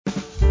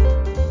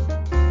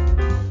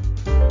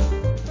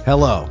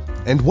Hello,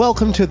 and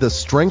welcome to the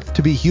Strength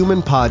to be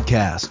Human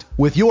podcast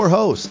with your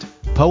host,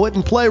 poet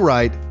and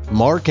playwright,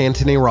 Mark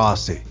Anthony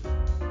Rossi.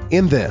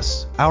 In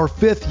this, our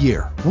 5th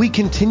year, we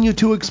continue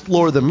to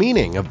explore the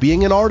meaning of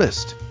being an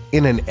artist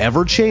in an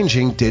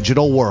ever-changing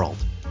digital world.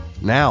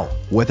 Now,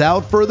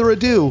 without further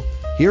ado,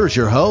 here's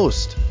your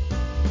host.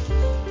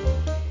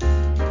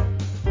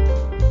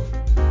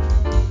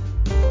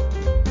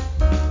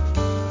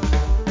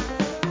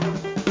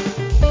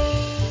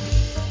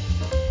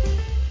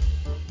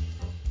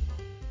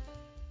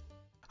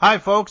 Hi,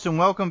 folks, and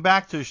welcome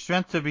back to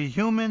Strength to be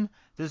Human.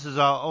 This is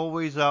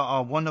always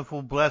our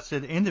wonderful, blessed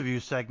interview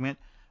segment.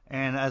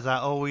 And as I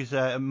always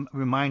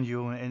remind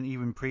you and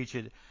even preach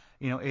it,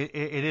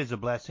 it is a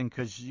blessing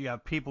because you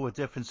have people with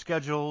different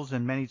schedules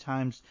and many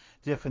times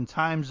different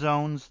time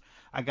zones.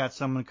 I got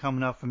someone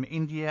coming up from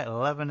India,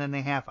 11 and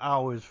a half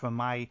hours from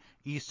my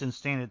Eastern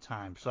Standard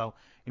Time. So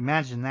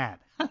imagine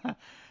that,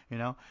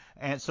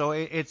 And so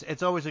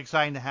it's always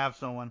exciting to have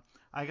someone.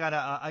 I got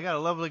a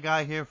lovely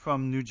guy here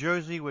from New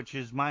Jersey, which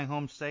is my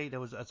home state.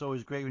 That's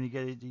always great when you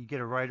get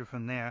a writer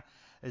from there.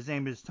 His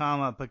name is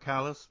Toh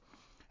Bakelas.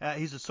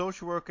 He's a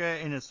social worker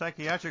in a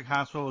psychiatric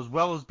hospital as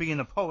well as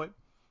being a poet.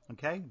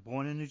 Okay,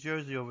 born in New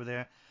Jersey over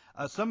there.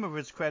 Some of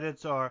his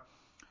credits are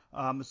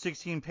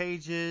 16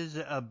 Pages,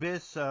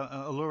 Abyss,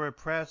 Allura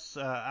Press,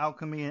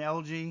 Alchemy and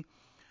LG,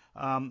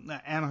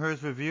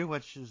 Amherst Review,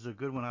 which is a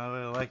good one. I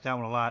really like that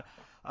one a lot.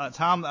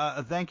 Tom,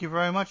 thank you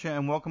very much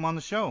and welcome on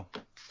the show.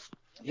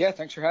 Yeah,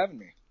 thanks for having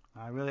me.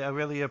 I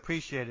really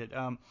appreciate it.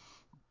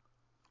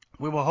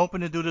 We were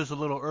hoping to do this a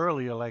little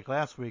earlier, like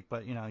last week,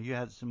 but you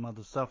had some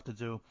other stuff to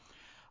do.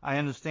 I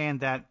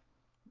understand that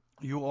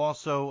you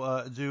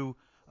also do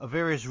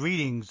various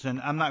readings, and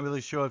I'm not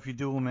really sure if you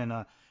do them in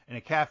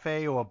a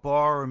cafe or a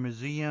bar or a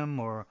museum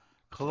or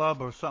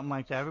club or something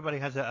like that. Everybody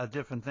has a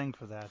different thing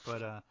for that,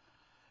 but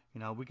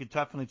we could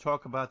definitely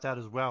talk about that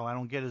as well. I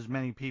don't get as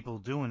many people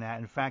doing that.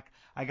 In fact,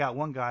 I got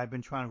one guy I've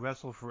been trying to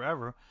wrestle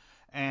forever.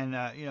 And,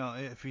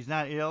 if he's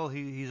not ill,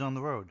 he's on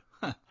the road.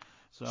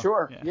 So,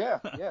 sure. Yeah.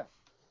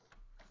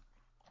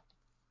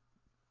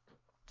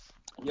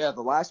 Yeah,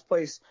 the last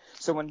place.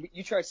 So when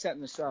you tried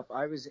setting this up,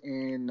 I was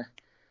in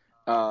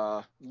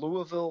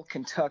Louisville,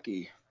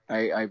 Kentucky.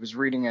 I was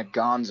reading at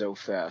Gonzo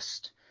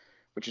Fest,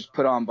 which is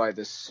put on by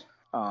this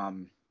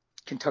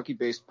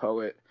Kentucky-based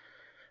poet,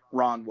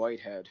 Ron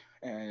Whitehead.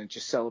 And it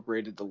just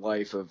celebrated the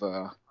life of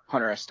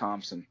Hunter S.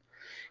 Thompson.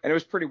 And it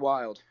was pretty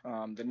wild.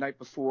 The night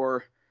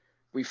before,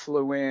 we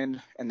flew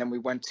in, and then we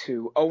went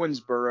to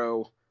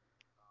Owensboro,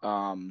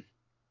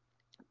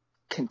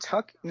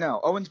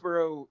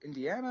 Owensboro,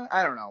 Indiana?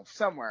 I don't know,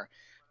 somewhere.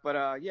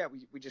 But,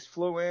 we just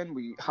flew in,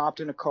 we hopped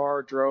in a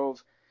car,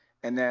 drove,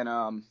 and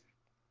then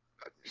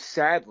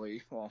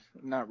sadly, well,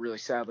 not really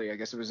sadly, I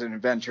guess it was an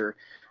adventure,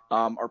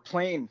 our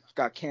plane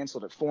got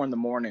canceled at 4 in the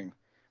morning.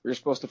 We were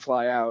supposed to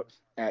fly out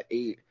at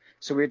 8,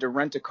 so we had to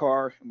rent a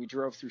car, and we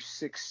drove through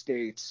 6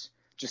 states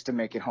just to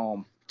make it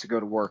home to go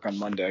to work on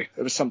Monday.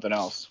 It was something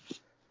else.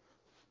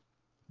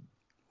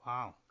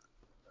 Wow.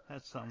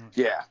 That's something.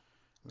 Yeah.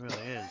 It really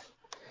is.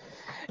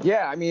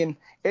 Yeah, I mean,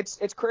 it's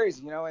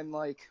crazy, and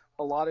like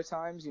a lot of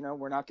times,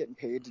 we're not getting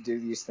paid to do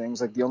these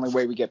things. Like the only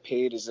way we get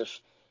paid is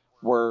if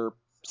we're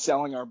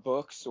selling our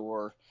books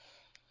or,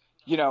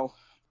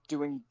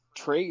 doing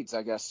trades,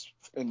 I guess,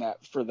 in that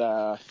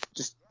I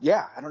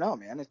don't know,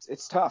 man.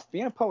 It's tough.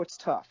 Being a poet's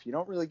tough. You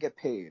don't really get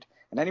paid.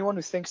 And anyone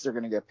who thinks they're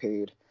going to get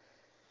paid,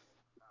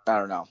 I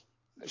don't know.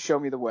 Show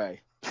me the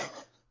way.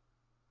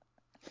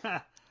 No,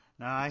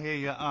 I hear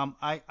you.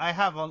 I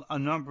have a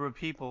number of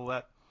people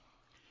that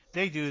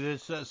they do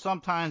this.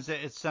 Sometimes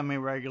it's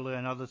semi-regular,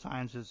 and other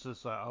times it's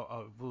just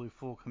a really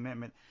full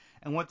commitment.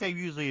 And what they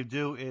usually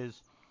do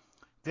is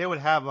they would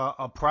have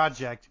a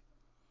project,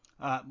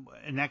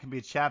 and that could be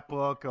a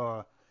chapbook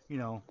or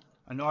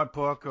an art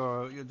book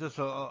or just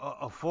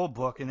a full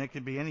book, and it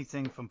could be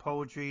anything from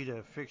poetry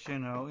to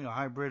fiction or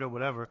hybrid or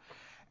whatever.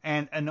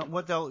 And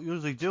what they'll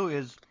usually do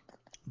is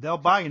they'll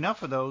buy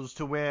enough of those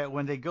to where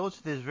when they go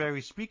to these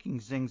very speaking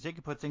things, they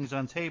can put things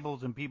on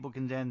tables and people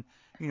can then,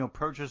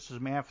 purchase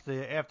them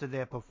after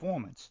their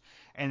performance.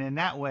 And in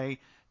that way,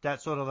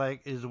 that sort of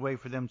like is a way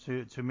for them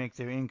to make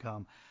their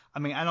income. I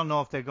mean, I don't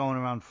know if they're going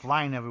around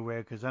flying everywhere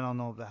because I don't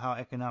know how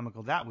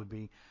economical that would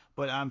be.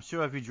 But I'm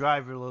sure if you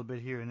drive a little bit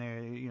here and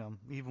there,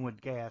 even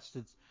with gas,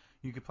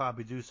 you could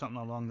probably do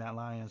something along that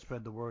line and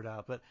spread the word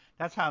out. But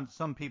that's how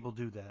some people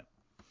do that.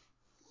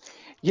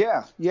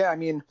 Yeah. I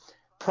mean,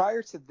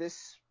 prior to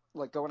this,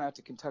 like going out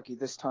to Kentucky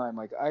this time,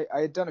 like I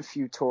had done a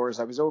few tours.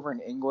 I was over in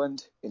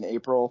England in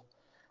April,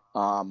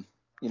 and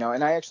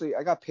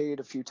I got paid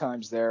a few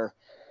times there,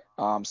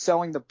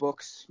 selling the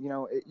books,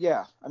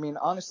 I mean,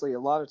 honestly, a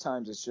lot of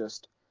times it's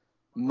just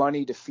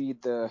money to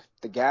feed the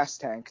gas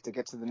tank to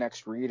get to the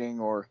next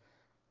reading, or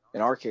in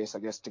our case, I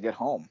guess, to get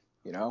home,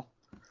 No,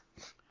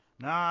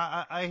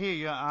 I hear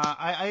you.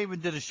 I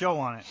even did a show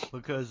on it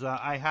because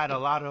I had a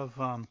lot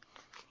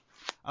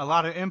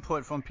of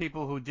input from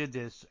people who did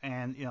this,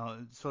 and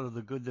sort of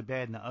the good, the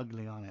bad, and the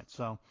ugly on it.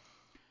 So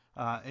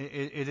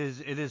It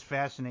is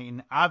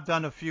fascinating. I've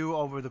done a few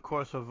over the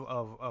course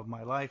of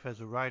my life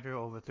as a writer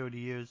over 30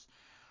 years,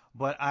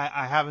 but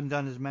I haven't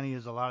done as many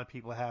as a lot of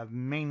people have,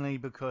 mainly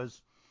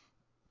because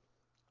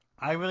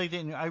I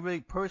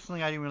really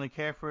personally I didn't really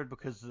care for it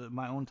because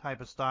my own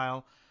type of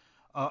style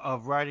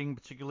of writing,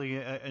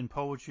 particularly in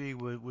poetry,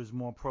 was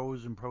more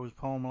prose and prose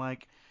poem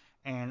like,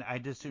 and I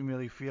just didn't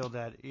really feel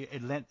that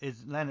it lent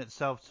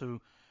itself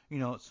to,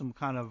 some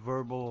kind of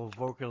verbal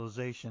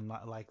vocalization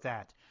like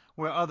that.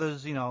 Where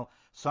others,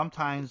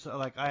 sometimes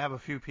like I have a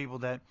few people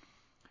that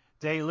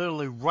they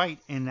literally write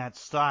in that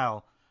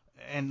style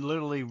and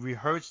literally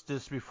rehearse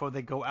this before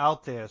they go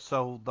out there.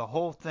 So the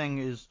whole thing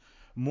is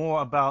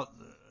more about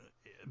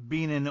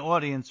being in the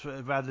audience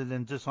rather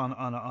than just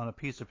on a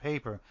piece of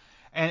paper.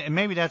 And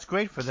maybe that's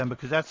great for them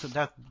because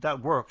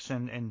that works.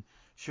 And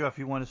sure, if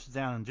you want to sit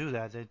down and do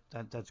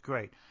that's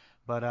great.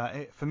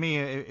 But for me,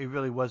 it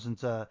really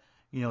wasn't the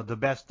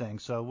best thing.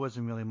 So it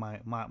wasn't really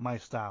my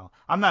style.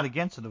 I'm not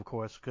against it, of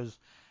course, because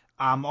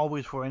I'm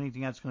always for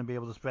anything that's going to be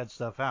able to spread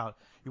stuff out.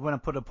 You want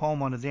to put a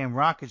poem on a damn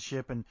rocket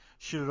ship and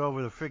shoot it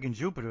over the friggin'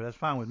 Jupiter? That's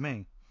fine with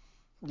me.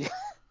 Yeah.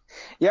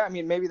 Yeah, I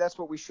mean, maybe that's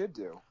what we should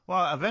do.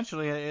 Well,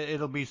 eventually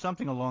it'll be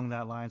something along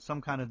that line. Some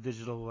kind of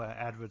digital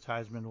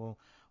advertisement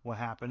will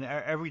happen.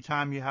 Every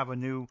time you have a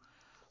new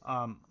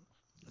um,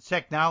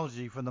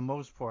 technology, for the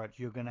most part,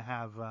 you're gonna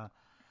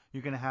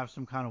have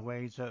some kind of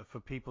ways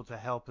for people to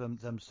help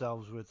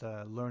themselves with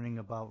learning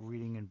about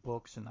reading and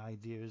books and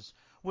ideas,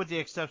 with the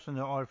exception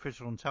of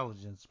artificial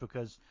intelligence,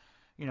 because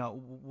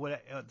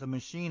the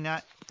machine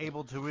not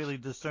able to really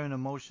discern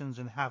emotions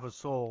and have a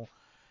soul.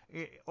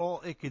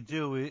 All it could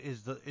do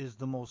is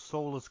the most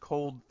soulless,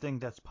 cold thing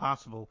that's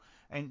possible,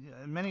 and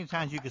many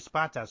times you can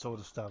spot that sort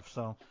of stuff.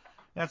 So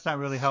that's not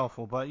really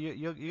helpful. But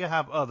you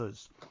have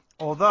others.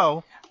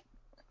 Although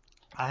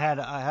I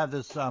had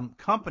this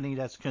company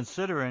that's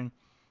considering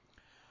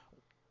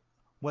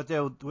what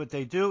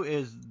they do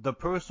is the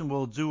person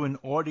will do an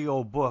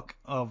audio book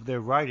of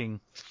their writing,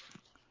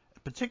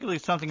 particularly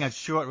something that's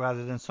short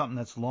rather than something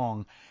that's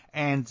long,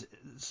 and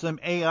some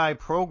AI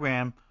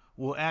program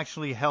will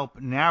actually help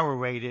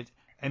narrate it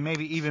and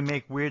maybe even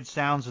make weird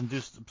sounds and do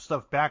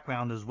stuff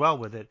background as well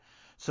with it,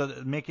 so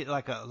that make it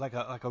like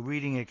a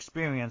reading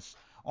experience,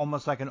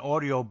 almost like an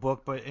audio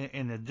book but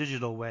in a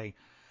digital way.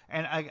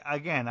 And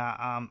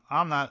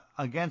I'm not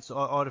against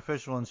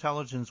artificial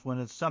intelligence when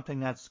it's something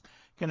that's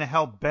going to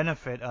help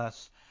benefit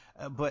us,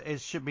 but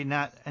it should be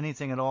not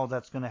anything at all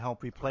that's going to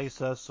help replace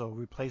us or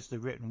replace the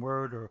written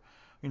word or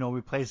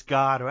replace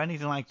God or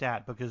anything like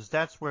that, because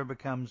that's where it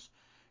becomes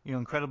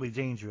incredibly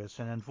dangerous.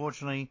 And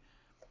unfortunately,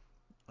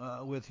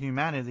 with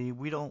humanity,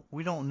 we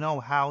don't know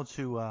how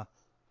to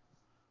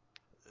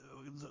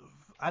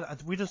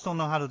we just don't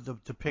know how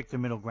to pick the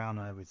middle ground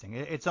on everything.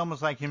 It's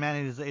almost like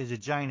humanity is a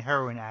giant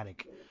heroin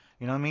addict.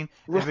 You know what I mean?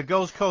 If it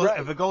goes cold, Right.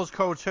 if it goes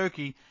cold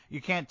turkey,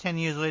 you can't 10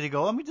 years later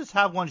go, let me just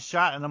have one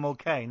shot and I'm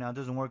okay. No, it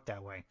doesn't work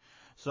that way.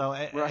 So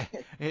Right.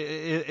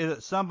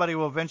 somebody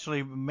will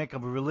eventually make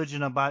up a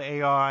religion about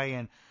AI,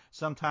 and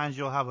sometimes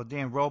you'll have a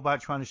damn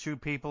robot trying to shoot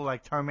people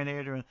like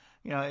Terminator, and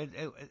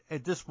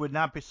it just would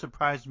not be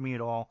surprised me at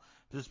all,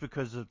 just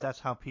because that's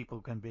how people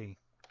can be.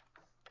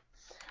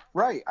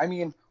 Right. I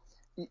mean,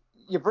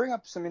 you bring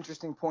up some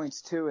interesting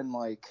points too, and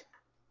like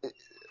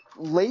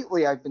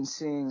lately I've been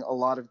seeing a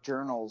lot of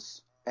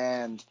journals,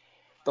 and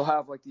they'll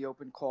have like the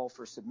open call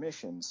for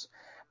submissions,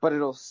 but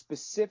it'll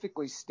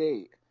specifically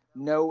state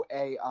no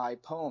AI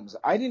poems.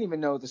 I didn't even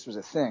know this was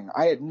a thing.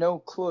 I had no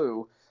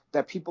clue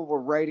that people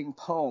were writing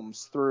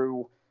poems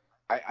through,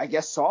 I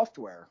guess,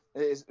 software.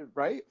 Is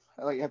right?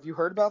 Like, have you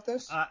heard about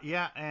this?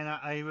 Yeah, and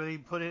I really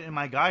put it in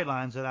my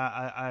guidelines that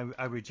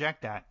I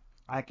reject that.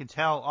 I can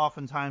tell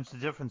oftentimes the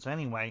difference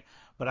anyway,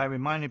 but I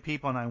reminded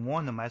people and I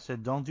warned them. I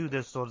said, don't do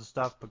this sort of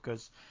stuff,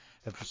 because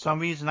if for some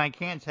reason I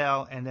can't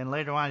tell, and then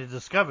later on you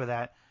discover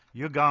that,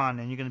 you're gone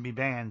and you're going to be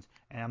banned,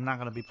 and I'm not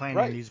going to be playing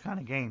in Right. these kind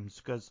of games,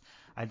 because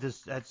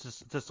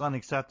that's just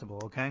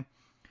unacceptable. Okay.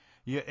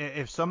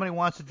 If somebody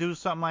wants to do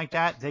something like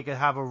that, they could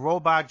have a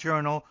robot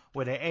journal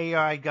with an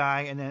AI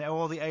guy, and then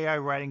all the AI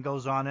writing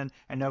goes on, and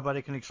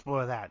nobody can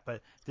explore that.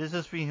 But this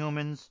is for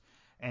humans,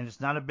 and it's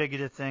not a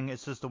bigoted thing.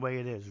 It's just the way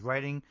it is.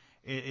 Writing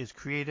is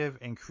creative,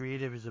 and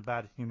creative is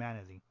about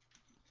humanity.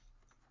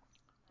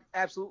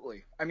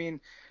 Absolutely. I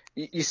mean,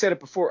 you said it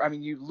before. I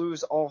mean, you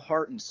lose all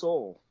heart and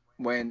soul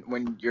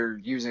when you're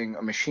using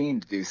a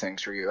machine to do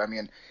things for you. I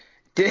mean,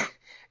 did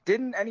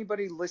didn't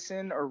anybody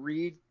listen or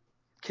read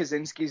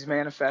Kaczynski's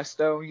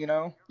manifesto?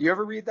 You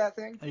ever read that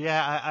thing?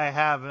 Yeah, I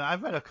have. And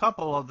I've read a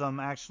couple of them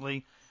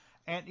actually,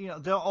 and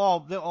they're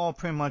all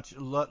pretty much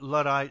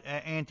luddite,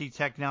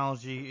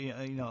 anti-technology,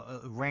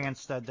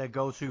 rants that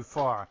go too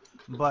far.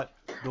 But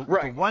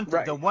Right. the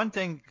Right. one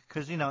thing,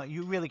 because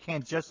you really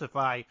can't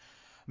justify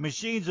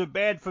machines are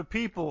bad for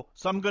people,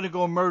 so I'm gonna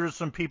go murder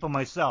some people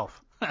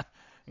myself.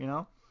 you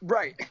know,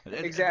 Right.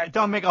 it Exactly.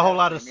 don't make a whole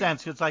lot Exactly. I of mean,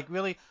 sense. It's like,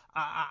 really,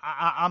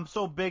 I'm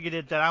so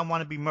bigoted that I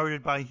want to be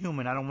murdered by a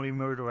human. I don't want to be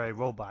murdered by a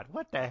robot.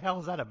 What the hell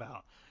is that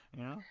about?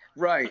 You know?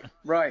 Right,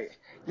 right.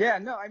 Yeah,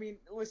 no, I mean,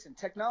 listen,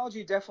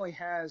 technology definitely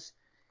has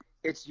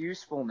its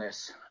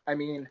usefulness. I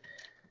mean,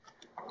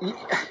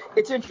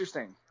 it's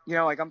interesting.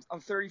 Like I'm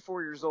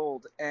 34 years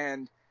old,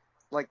 and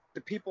like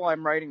the people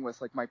I'm writing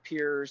with, like my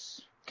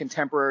peers,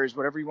 contemporaries,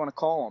 whatever you want to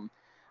call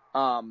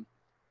them,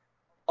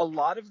 a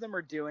lot of them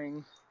are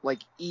doing like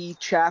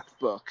e-chap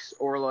books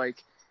or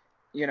like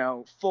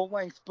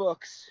full-length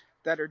books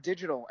that are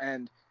digital,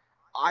 and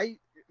I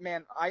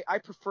man, I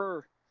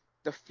prefer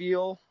the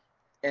feel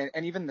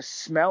and even the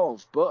smell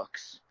of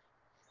books.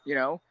 You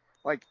know,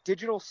 like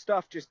digital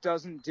stuff just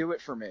doesn't do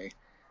it for me.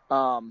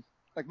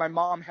 Like my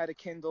mom had a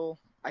Kindle.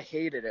 I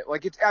hated it.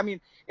 Like I mean,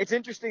 it's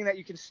interesting that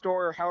you can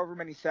store however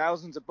many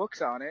thousands of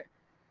books on it,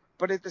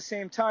 but at the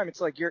same time,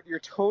 it's like you're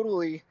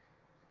totally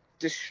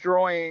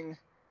destroying.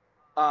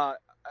 Uh,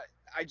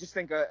 I just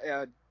think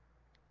a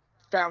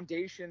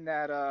foundation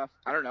that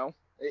I don't know.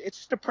 It's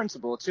just a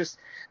principle. It's just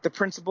the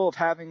principle of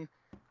having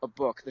a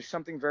book. There's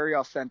something very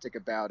authentic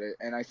about it,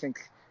 and I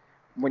think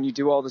when you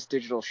do all this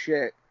digital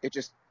shit, it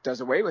just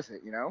does away with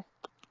it.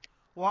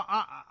 Well,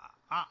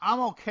 I'm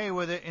okay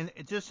with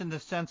it, just in the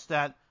sense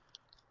that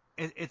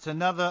it's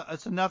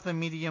another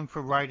medium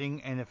for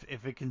writing, and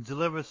if it can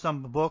deliver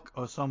some book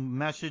or some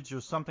message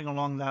or something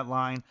along that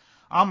line,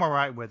 I'm all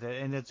right with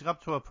it. And it's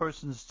up to a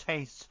person's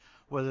taste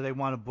whether they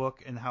want a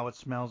book and how it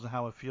smells and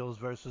how it feels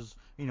versus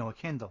a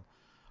Kindle.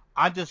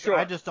 I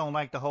Sure. just don't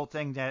like the whole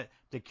thing that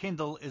the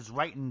Kindle is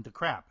writing the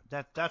crap.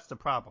 That's the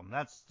problem.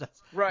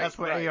 Right. That's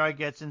where Right. AI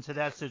gets into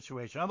that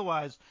situation.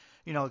 Otherwise,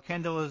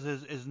 Kindle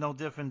is no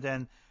different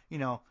than you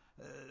know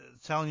uh,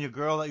 telling your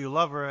girl that you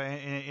love her,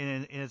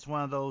 and it's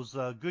one of those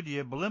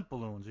Goodyear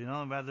balloons,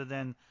 rather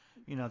than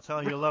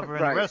telling you love her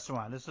in a Right.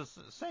 restaurant. It's the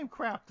same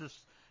crap, just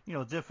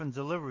different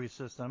delivery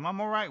system. I'm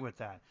all right with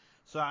that.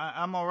 So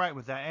I'm all right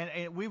with that.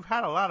 And we've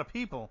had a lot of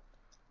people,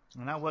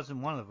 and I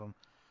wasn't one of them,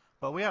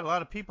 but we had a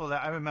lot of people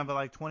that I remember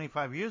like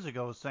 25 years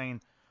ago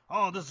saying,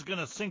 "Oh, this is going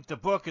to sink the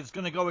book. It's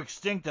going to go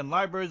extinct, and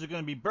libraries are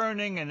going to be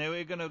burning, and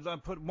they're going to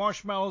put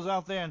marshmallows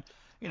out there." And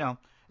you know,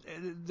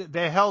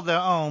 they held their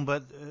own,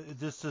 but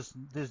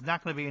there's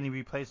not going to be any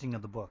replacing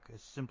of the book.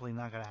 It's simply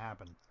not going to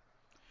happen.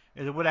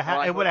 It would have Well,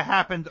 I it would hope have not.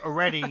 happened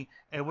already.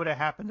 It would have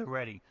happened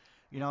already.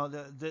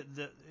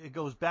 It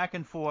goes back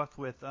and forth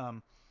with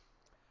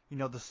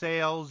the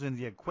sales and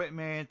the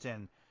equipment,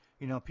 and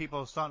people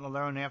are starting to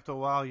learn after a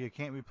while you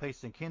can't replace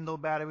the Kindle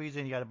batteries,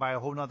 and you got to buy a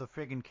whole nother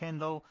friggin'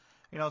 Kindle.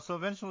 So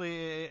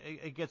eventually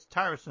it gets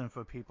tiresome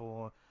for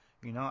people.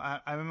 I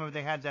remember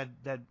they had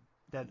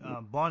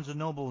that Barnes and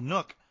Noble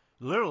Nook.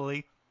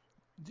 Literally,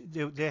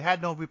 they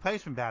had no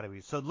replacement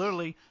batteries. So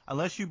literally,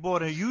 unless you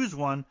bought a used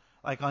one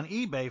like on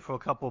eBay for a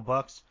couple of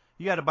bucks,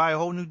 you got to buy a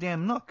whole new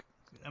damn Nook.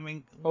 I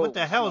mean, what Holy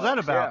the hell is that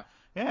smokes! about?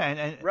 Yeah.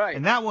 Yeah, Right.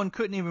 and that one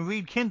couldn't even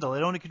read Kindle.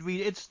 It only could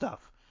read its stuff.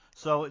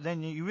 So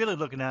then you're really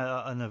looking at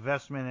an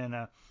investment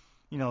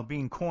and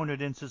being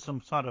cornered into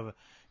some sort of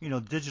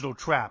digital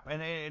trap.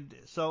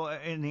 So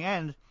in the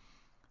end,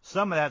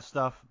 some of that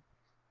stuff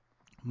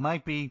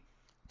might be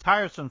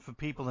tiresome for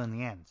people in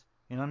the end.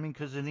 You know what I mean?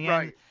 Because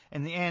Right.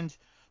 in the end,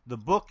 the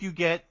book you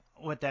get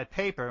with that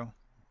paper,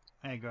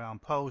 Edgar Allan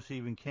Poe,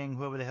 Stephen King,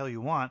 whoever the hell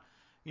you want,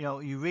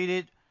 you read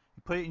it,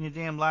 you put it in your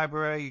damn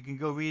library, you can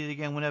go read it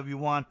again whenever you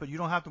want, but you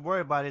don't have to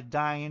worry about it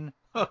dying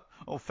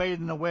or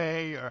fading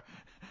away or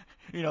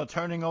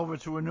turning over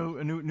to a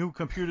new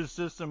computer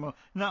system or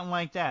nothing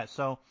like that.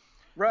 So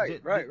Right.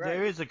 Right.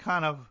 there Right. is a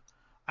kind of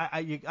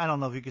I don't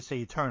know if you could say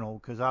eternal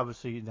because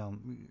obviously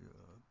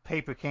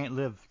paper can't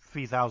live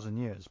 3,000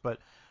 years, but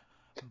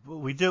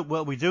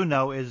what we do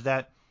know is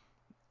that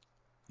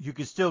you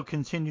can still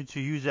continue to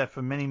use that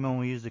for many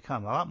more years to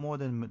come, a lot more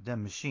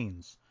than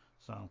machines.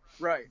 So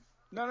Right.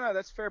 No, no,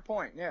 that's a fair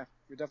point. Yeah,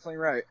 you're definitely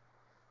right.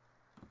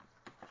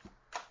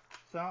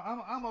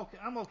 I'm okay.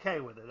 I'm okay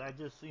with it. I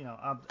just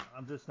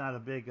I'm just not a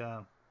big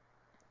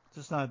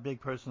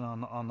person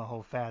on the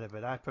whole fad of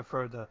it. I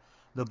prefer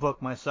the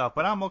book myself,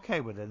 but I'm okay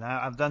with it. And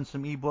I've done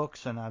some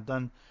ebooks and I've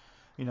done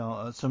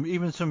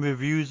some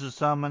reviews of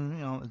some,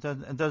 and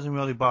it doesn't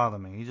really bother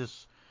me.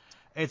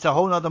 It's a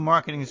whole other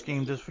marketing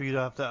scheme just for you to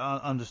have to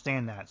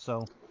understand that.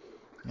 So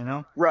you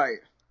know. Right.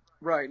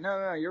 Right. No,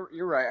 no, no,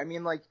 you're right. I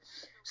mean, like,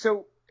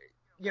 so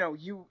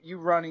you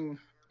running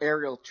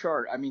aerial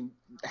chart. I mean,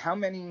 how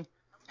many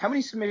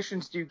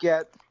submissions do you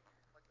get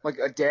like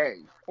a day,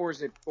 or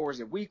is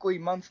it weekly,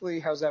 monthly?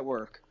 How's that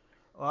work?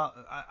 Well,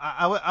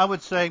 I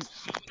would say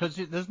because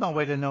there's no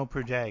way to know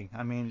per day.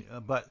 I mean,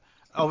 but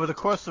over the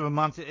course of a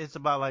month, it's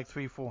about like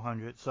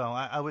 300-400. So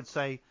I would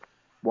say,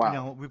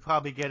 Wow. we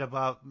probably get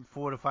about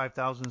 4,000 to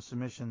 5,000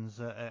 submissions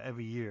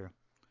every year.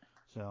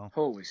 So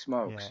Holy yeah,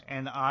 smokes.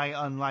 and I,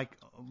 unlike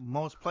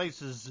most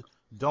places,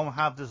 don't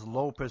have this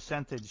low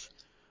percentage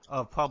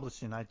of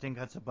publishing. I think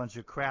that's a bunch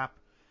of crap.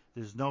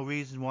 There's no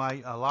reason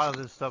why a lot of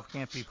this stuff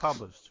can't be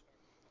published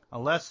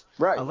unless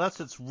Right. unless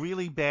it's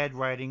really bad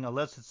writing,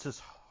 unless it's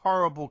just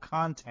horrible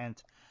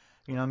content.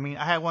 What I mean,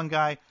 I had one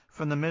guy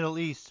from the Middle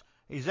East.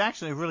 He's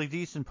actually a really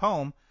decent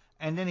poem,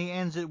 and then he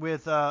ends it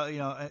with,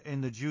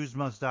 "And the Jews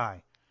must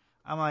die."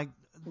 I'm like,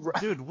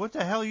 Right. dude, what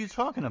the hell are you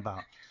talking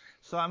about?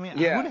 So I mean,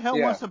 who Yeah, the hell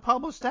yeah. wants to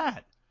publish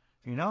that?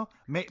 You know,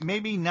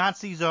 maybe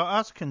Nazis or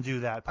us can do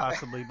that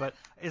possibly, but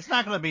it's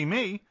not going to be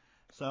me.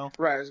 So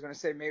Right, I was going to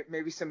say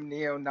maybe some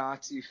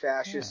neo-Nazi yeah,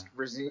 fascist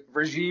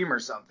regime or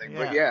something,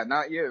 but yeah, yeah,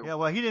 not you. yeah.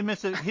 Well, he didn't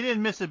miss it. He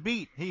didn't miss a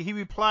beat. He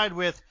replied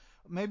with,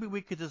 maybe we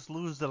could just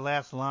lose the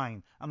last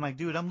line. I'm like,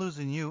 dude, I'm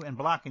losing you and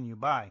blocking you.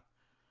 Bye.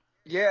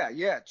 Yeah,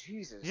 yeah,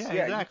 Jesus. Yeah, Yeah,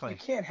 you exactly.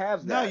 can't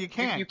have No, that. you You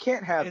can't.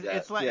 can't have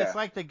It's that. like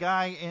Yeah. the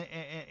guy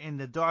in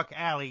the dark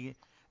alley,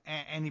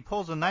 and he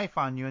pulls a knife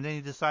on you, and then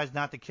he decides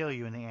not to kill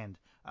you in the end.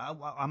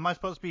 Am I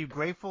supposed to be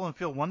grateful and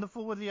feel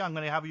wonderful with you? I'm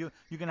gonna have you.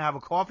 You're gonna have a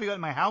coffee at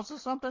my house or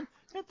something?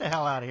 Get the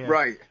hell out of here.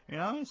 Right. You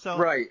know. So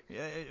Right.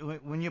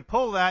 when you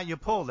pull that, you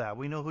pull that.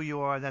 We know who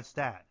you are. That's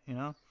that. You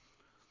know.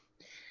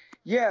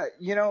 Yeah,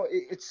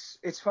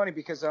 it's funny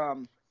because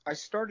I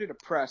started a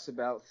press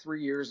about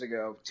 3 years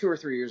ago, 2 or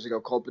 3 years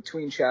ago, called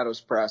Between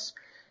Shadows Press,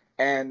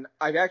 and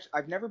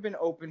I've never been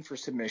open for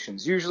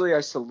submissions. Usually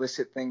I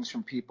solicit things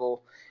from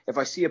people. If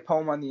I see a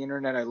poem on the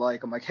internet I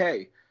like, I'm like,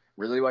 hey,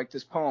 really like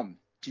this poem.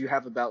 Do you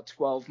have about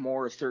 12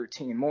 more or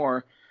 13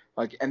 more?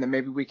 Like, and then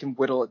maybe we can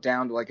whittle it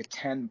down to like a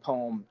 10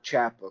 poem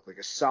chapbook, like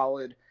a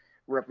solid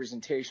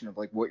representation of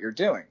like what you're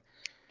doing.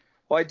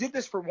 Well, I did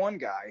this for one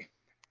guy,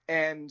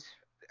 and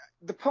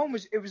the poem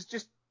was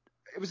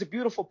a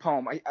beautiful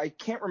poem. I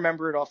can't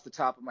remember it off the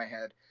top of my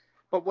head,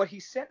 but what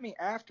he sent me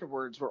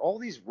afterwards were all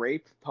these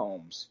rape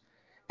poems,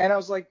 and I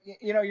was like,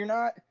 you're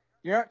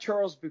not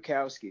Charles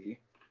Bukowski,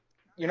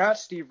 you're not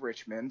Steve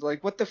Richmond,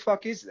 like what the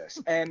fuck is this?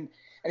 And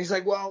he's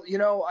like, well,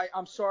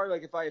 I'm sorry,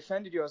 like if I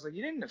offended you. I was like,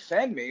 you didn't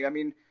offend me. I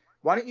mean,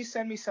 why don't you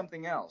send me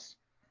something else?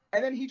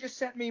 And then he just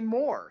sent me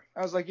more.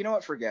 I was like, you know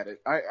what, forget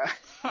it.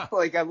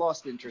 I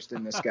lost interest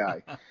in this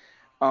guy.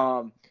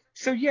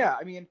 So yeah,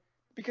 I mean,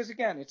 because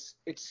again,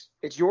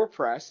 it's your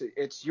press,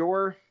 it's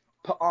your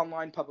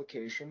online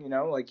publication.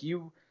 Like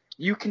you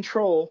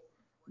control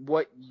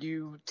what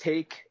you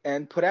take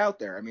and put out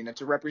there. I mean,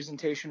 it's a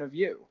representation of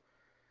you.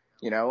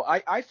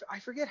 I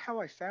forget how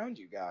I found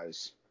you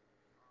guys.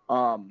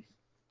 Um,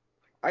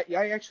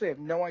 I actually have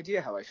no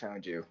idea how I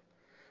found you.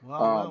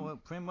 Well, we're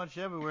pretty much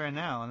everywhere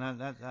now,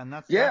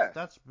 and Yeah,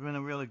 that's been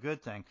a really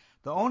good thing.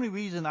 The only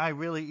reason I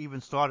really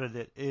even started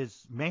it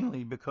is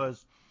mainly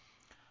because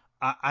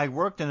I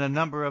worked in a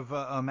number of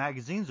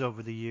magazines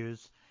over the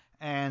years,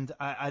 and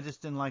I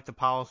just didn't like the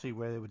policy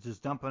where they were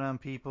just dumping on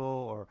people,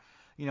 or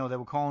they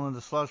were calling it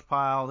the slush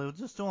pile. They were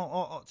just doing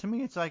to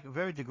me it's like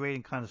very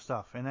degrading kind of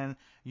stuff. And then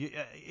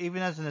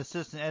even as an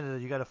assistant editor,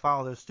 you got to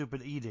follow those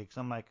stupid edicts.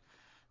 I'm like,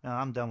 no,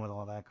 I'm done with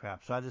all that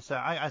crap. So I just said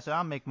I said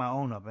I'll make my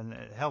own up, and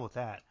hell with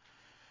that.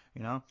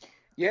 You know.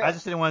 I yeah,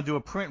 just didn't want to do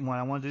a print one.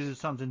 I wanted to do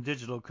something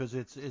digital because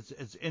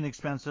it's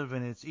inexpensive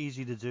and it's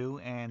easy to do,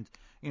 and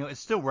it's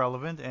still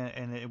relevant,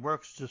 and it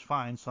works just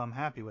fine. So I'm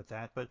happy with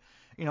that. But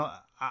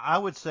I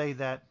would say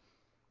that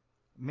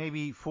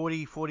maybe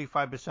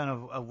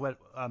 45% of what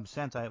I'm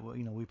sent,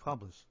 we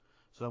publish.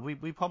 So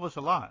we publish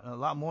a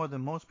lot more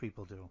than most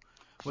people do,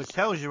 which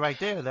tells you right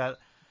there that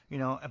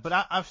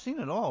But I've seen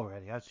it all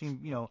already. I've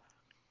seen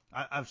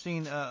I've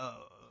seen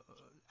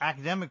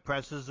academic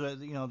presses.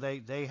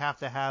 They have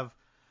to have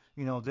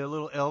their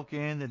little ilk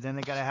in, and then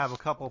they got to have a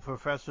couple of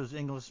professors'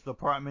 English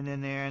department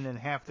in there, and then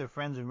half their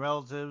friends and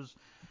relatives.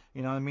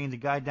 You know what I mean? The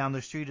guy down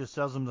the street who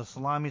sells them the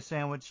salami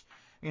sandwich.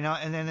 And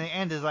then the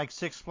end is like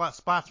six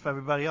spots for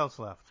everybody else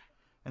left.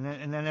 And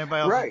then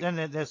everybody else, right.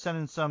 then they're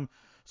sending some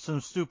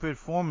stupid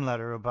form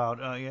letter about,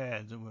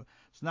 yeah,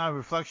 it's not a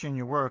reflection of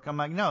your work. I'm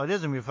like, no, it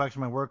isn't a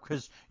reflection of my work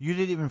because you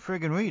didn't even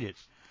friggin' read it.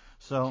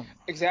 So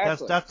that's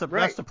Exactly. that's the that's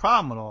Right. the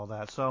problem with all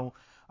that. So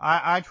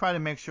I try to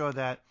make sure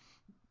that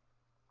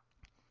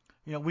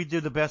we do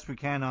the best we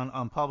can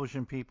on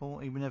publishing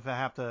people, even if I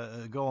have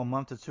to go a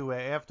month or two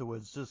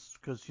afterwards, just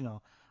because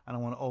I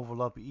don't want to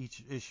overlap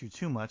each issue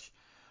too much.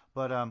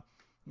 But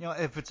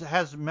if it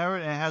has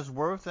merit and it has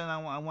worth, then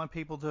I want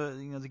people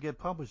to to get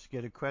published, to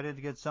get a credit,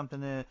 to get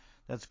something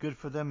that's good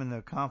for them and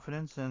their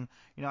confidence. And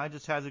I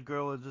just had a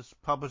girl that just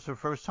published her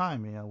first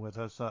time, with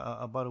us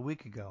about a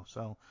week ago.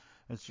 So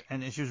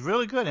and she was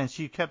really good, and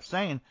she kept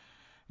saying,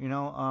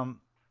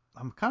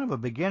 I'm kind of a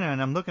beginner,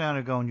 and I'm looking at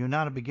her going, you're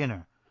not a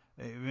beginner.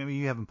 Maybe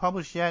you haven't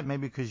published yet,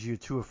 maybe because you're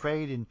too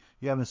afraid and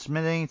you haven't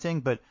submitted anything,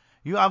 but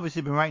you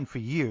obviously been writing for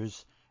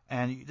years,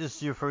 and this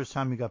is your first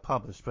time you got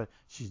published. But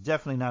she's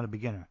definitely not a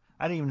beginner.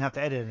 I didn't even have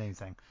to edit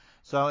anything,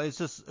 so it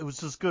was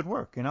just good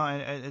work, And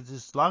it's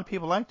just a lot of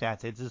people like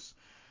that. They're just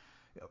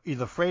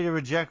either afraid of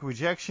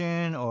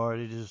rejection, or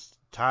they're just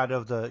tired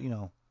of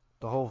the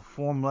whole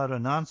form letter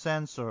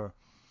nonsense, or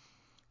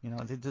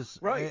they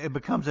just Right. it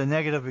becomes a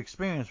negative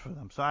experience for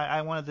them. So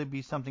I wanted to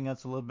be something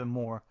that's a little bit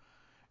more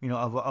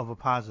of a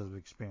positive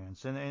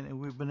experience. And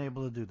we've been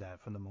able to do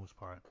that for the most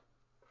part.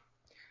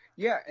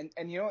 Yeah,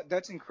 and you know what?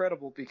 That's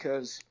incredible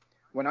because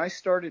when I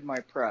started my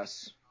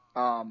press,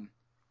 um,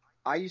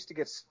 I used to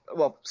get,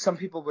 well, some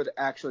people would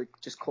actually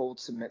just cold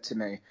submit to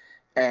me,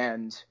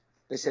 and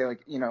they say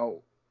like,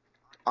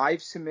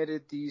 I've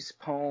submitted these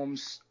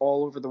poems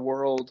all over the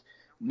world,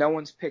 no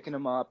one's picking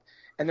them up,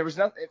 and there was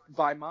nothing,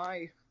 by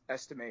my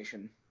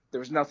estimation, There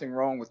was nothing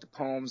wrong with the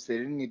poems. They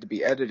didn't need to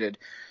be edited.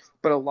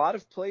 But a lot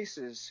of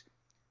places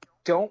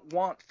don't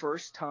want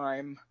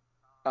first-time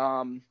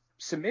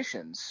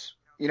submissions.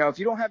 If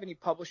you don't have any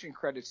publishing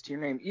credits to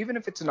your name, even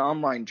if it's an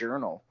online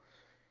journal,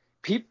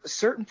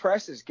 certain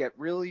presses get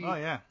really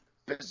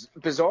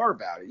bizarre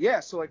about it. Yeah,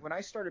 so like when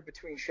I started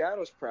Between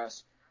Shadows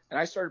Press and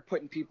I started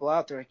putting people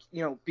out there,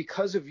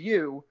 because of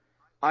you,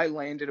 I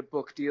landed a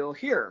book deal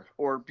here,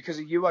 or because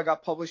of you, I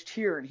got published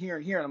here and here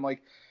and here. And I'm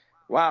like,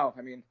 wow,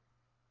 I mean,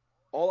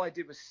 all I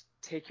did was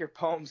take your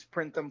poems,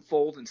 print them,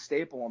 fold, and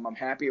staple them. I'm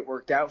happy it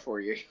worked out for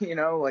you.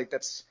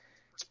 It's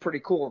pretty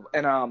cool.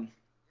 And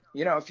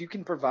if you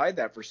can provide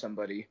that for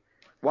somebody,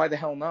 why the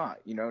hell not?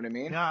 You know what I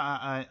mean?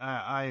 Yeah,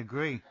 I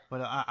agree.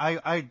 But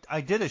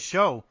I did a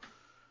show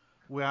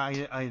where I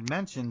had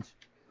mentioned,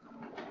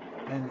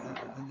 and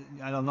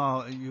I don't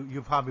know,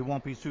 you probably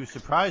won't be too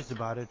surprised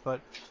about it,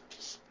 but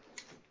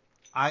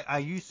I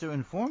used to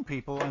inform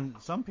people, and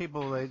some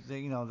people they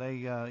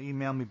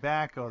email me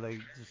back, or they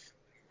just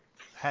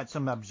had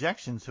some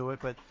objection to it,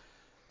 but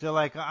they're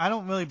like, I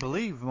don't really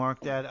believe,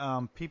 Mark,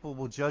 that people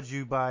will judge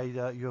you by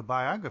your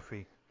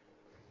biography.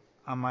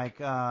 I'm like,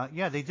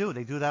 yeah, they do.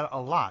 They do that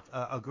a lot,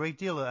 a great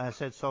deal. And I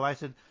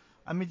said,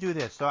 let me do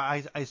this. So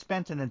I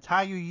spent an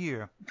entire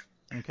year,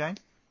 okay,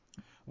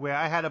 where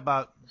I had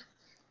about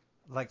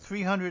like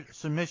 300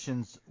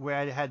 submissions where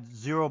I had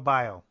zero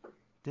bio,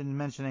 didn't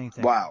mention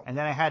anything. Wow. And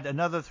then I had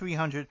another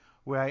 300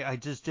 where I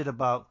just did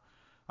about,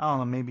 I don't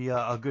know, maybe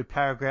a good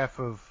paragraph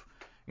of,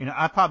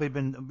 I've probably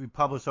been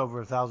published over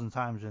 1,000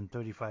 times in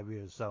 35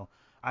 years, so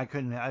I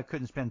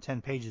couldn't spend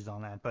 10 pages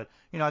on that. But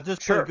I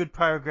just put a good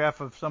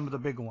paragraph of some of the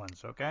bigger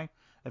ones, okay?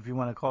 If you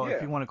want to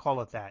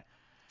call it that,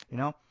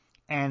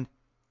 And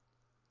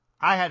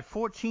I had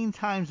 14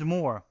 times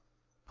more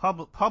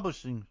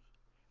publishing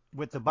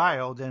with the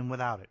bio than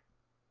without it.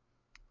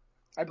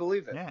 I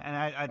believe it. Yeah, and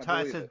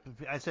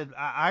I said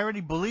I already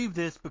believe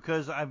this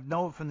because I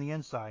know it from the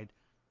inside.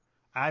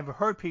 I've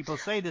heard people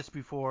say this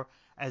before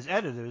as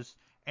editors,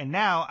 and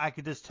now I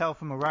could just tell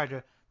from a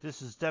writer,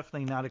 this is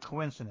definitely not a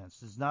coincidence.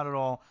 It's not at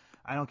all.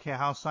 I don't care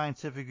how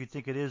scientific you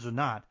think it is or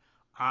not.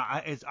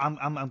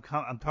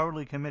 I'm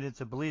totally committed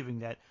to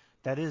believing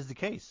that is the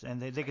case,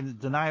 and they can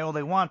deny all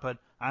they want, but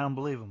I don't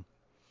believe them.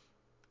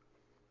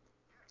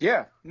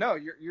 Yeah, no,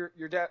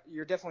 you're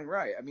definitely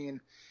right. I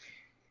mean,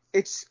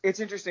 it's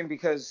interesting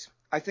because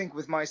I think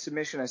with my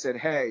submission, I said,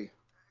 hey,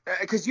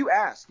 because you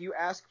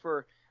ask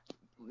for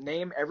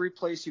name every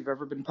place you've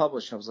ever been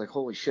published. And I was like,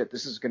 holy shit,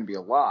 this is going to be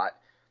a lot.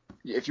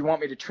 If you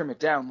want me to trim it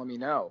down, let me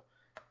know.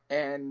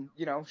 And,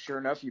 sure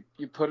enough,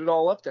 you put it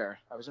all up there.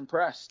 I was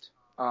impressed.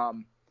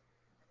 And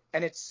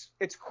it's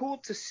cool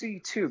to see,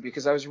 too,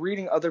 because I was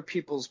reading other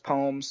people's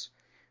poems,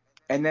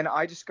 and then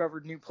I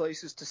discovered new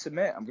places to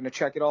submit. I'm going to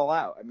check it all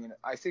out. I mean,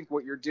 I think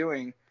what you're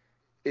doing,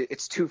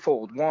 it's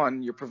twofold.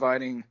 One, you're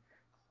providing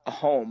a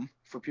home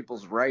for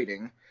people's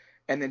writing.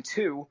 And then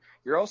two,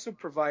 you're also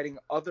providing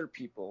other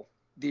people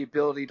the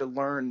ability to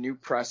learn new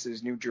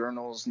presses, new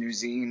journals, new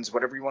zines,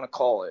 whatever you want to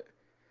call it.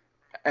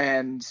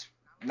 And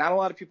not a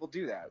lot of people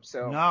do that.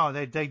 So no,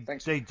 they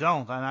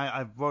don't. And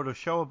I wrote a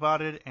show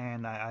about it,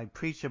 and I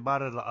preach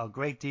about it a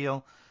great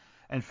deal.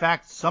 In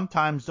fact,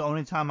 sometimes the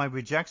only time I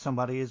reject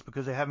somebody is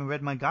because they haven't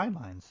read my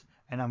guidelines.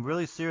 And I'm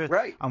really serious.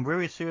 Right. I'm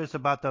really serious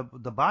about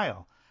the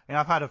bio. And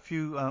I've had a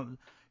few,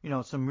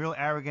 some real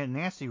arrogant,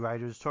 nasty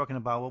writers talking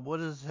about, well, what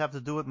does this have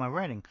to do with my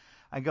writing?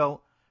 I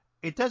go,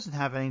 it doesn't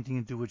have anything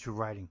to do with your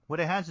writing. What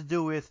it has to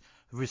do with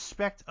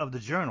respect of the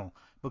journal.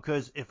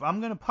 Because if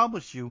I'm going to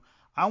publish you,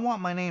 I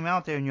want my name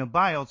out there in your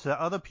bio so that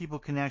other people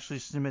can actually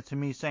submit to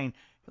me saying,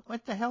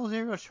 what the hell is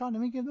Ariel Shaw? Let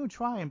me give it a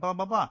try, and blah,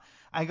 blah, blah.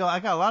 I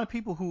got a lot of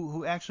people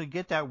who actually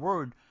get that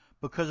word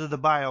because of the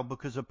bio,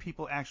 because of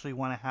people actually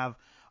want to have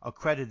a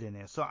credit in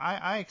there. So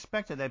I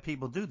expected that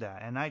people do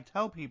that, and I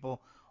tell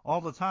people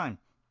all the time.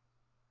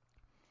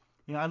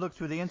 I look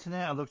through the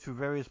internet, I look through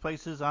various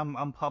places.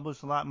 I'm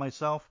published a lot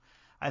myself.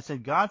 I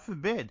said, God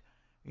forbid,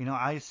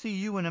 I see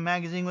you in a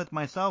magazine with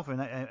myself,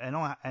 and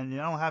I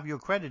don't have your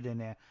credit in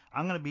there.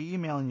 I'm going to be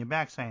emailing you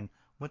back saying,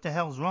 what the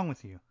hell's wrong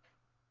with you?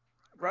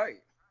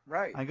 Right.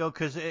 I go,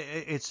 because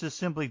it's just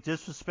simply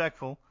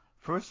disrespectful.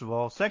 First of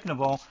all, second of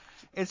all,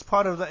 it's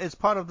part of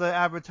the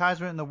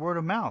advertisement and the word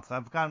of mouth.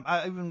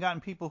 I've even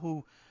gotten people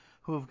who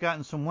have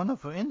gotten some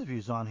wonderful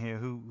interviews on here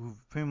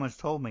who've pretty much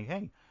told me,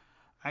 hey,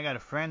 I got a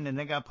friend and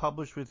they got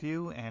published with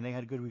you and they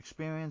had a good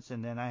experience,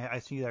 and then I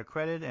see their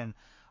credit and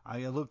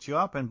I looked you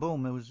up and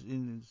boom,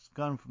 it's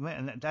gone from there.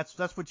 And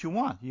that's what you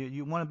want.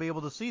 You want to be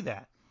able to see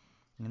that,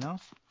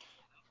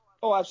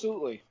 Oh,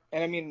 absolutely.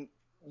 And I mean,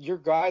 your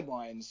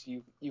guidelines,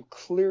 you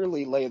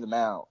clearly lay them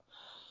out.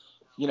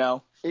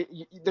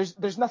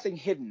 There's nothing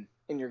hidden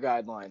in your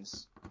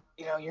guidelines.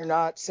 You're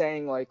not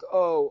saying like,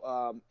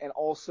 and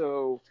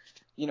also,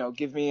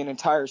 give me an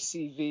entire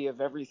CV of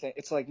everything.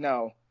 It's like,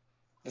 no,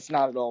 that's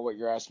not at all what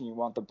you're asking. You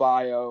want the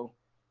bio,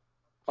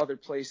 other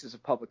places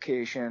of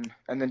publication,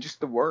 and then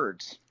just the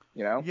words.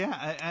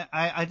 Yeah,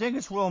 I think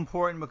it's real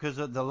important because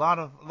a lot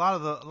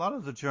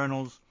of the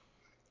journals,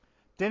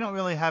 they don't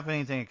really have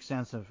anything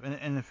extensive. And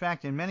in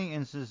fact, in many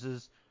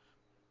instances,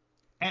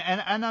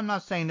 and I'm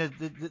not saying that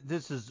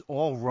this is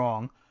all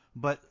wrong,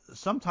 but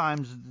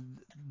sometimes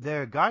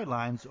their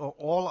guidelines are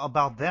all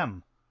about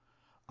them.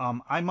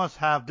 I must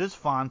have this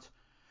font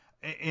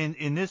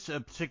in this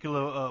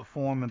particular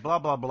form and blah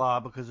blah blah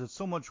because it's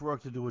so much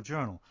work to do a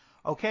journal.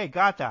 Okay,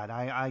 got that.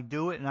 I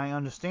do it and I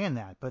understand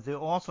that, but there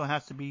also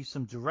has to be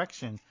some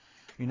direction.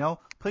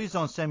 Please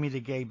don't send me the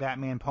gay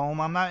Batman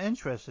poem. I'm not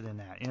interested in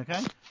that.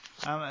 Okay,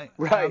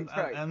 Right.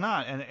 I'm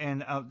not.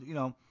 And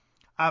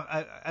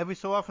every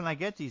so often I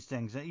get these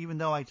things, and even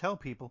though I tell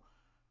people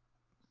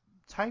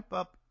type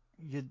up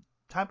your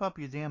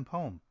damn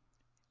poem.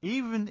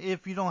 Even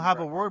if you don't have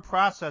a word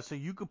processor,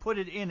 you could put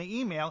it in an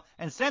email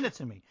and send it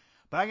to me.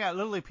 But I got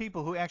literally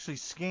people who actually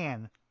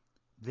scan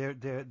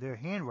their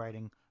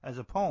handwriting as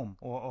a poem.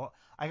 Or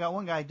I got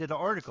one guy who did an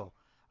article.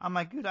 I'm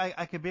like, dude,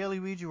 I could barely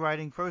read your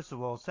writing, first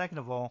of all. Second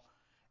of all,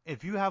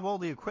 if you have all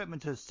the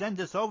equipment to send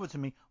this over to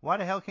me, why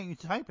the hell can't you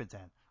type it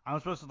then? I'm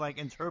supposed to, like,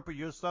 interpret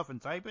your stuff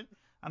and type it?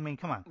 I mean,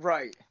 come on.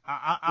 Right.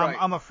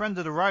 I'm a friend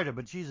of the writer,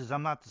 but Jesus,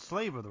 I'm not the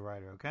slave of the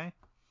writer, okay?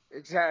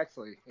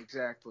 Exactly.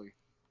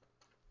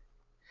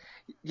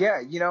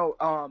 Yeah,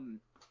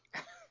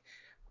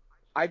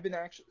 I've been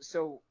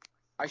so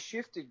I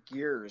shifted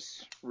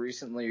gears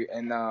recently,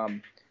 and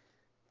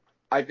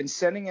I've been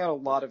sending out a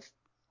lot of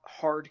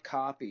hard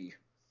copy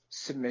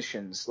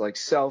submissions, like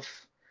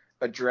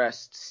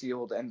self-addressed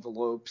sealed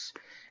envelopes.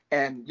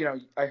 And,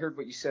 I heard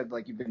what you said,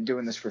 like you've been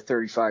doing this for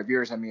 35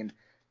 years. I mean,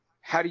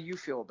 how do you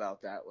feel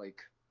about that?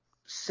 Like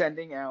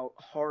sending out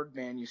hard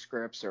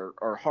manuscripts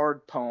or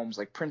hard poems,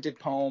 like printed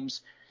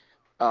poems,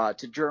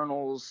 to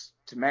journals,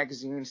 to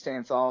magazines, to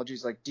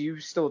anthologies. Like, do you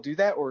still do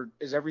that, or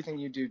is everything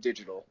you do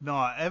digital?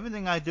 No,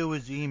 everything I do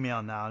is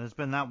email now, and it's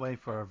been that way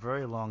for a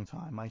very long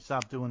time. I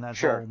stopped doing that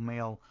Sure. whole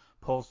mail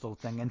postal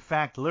thing. In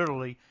fact,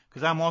 literally,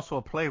 because I'm also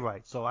a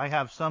playwright, so I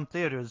have some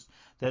theaters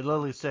that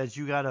literally says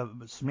you gotta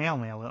snail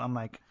mail it. I'm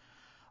like,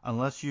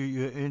 unless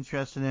you're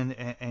interested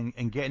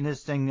in getting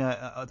this thing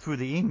through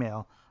the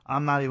email,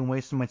 I'm not even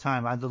wasting my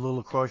time. I had the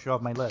little cross you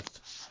off my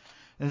list.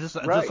 And just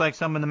like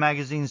some of the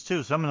magazines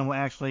too. Some of them were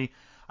actually,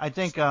 I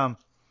think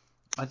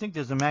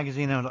there's a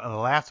magazine in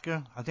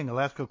Alaska. I think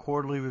Alaska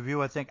Quarterly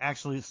Review. I think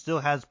actually still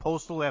has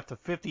postal after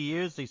 50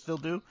 years. They still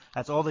do.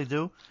 That's all they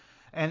do.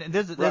 And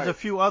there's a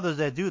few others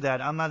that do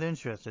that. I'm not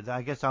interested.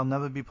 I guess I'll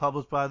never be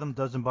published by them.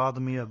 Doesn't bother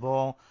me at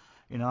all.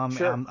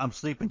 Sure. I'm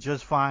sleeping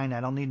just fine.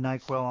 I don't need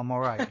NyQuil. I'm all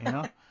right.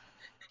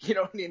 You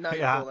don't need NyQuil.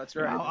 Yeah, That's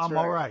right. I'm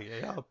all right.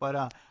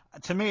 But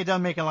to me, it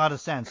doesn't make a lot of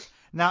sense.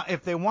 Now,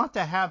 if they want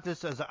to have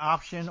this as an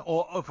option,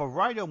 or if a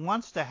writer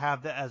wants to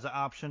have that as an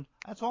option,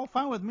 that's all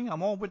fine with me.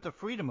 I'm all with the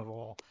freedom of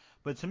all.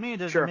 But to me, it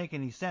doesn't make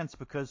any sense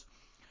because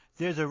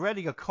there's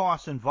already a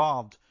cost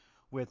involved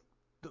with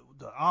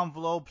the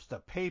envelopes, the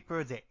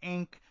paper, the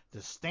ink,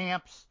 the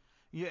stamps.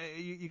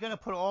 You're going to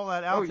put all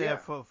that out there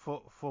for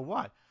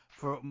what?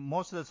 For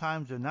most of the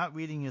times, they're not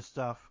reading your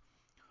stuff,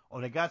 or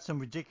they got some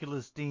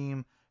ridiculous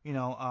theme.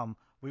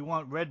 We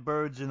want red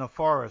birds in a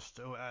forest.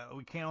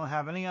 We can't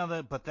have any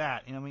other but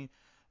that. I mean,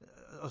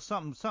 or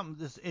something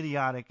this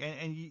idiotic,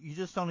 and you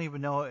just don't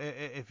even know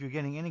if you're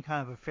getting any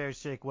kind of a fair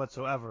shake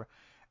whatsoever.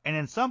 And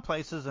in some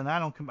places, and I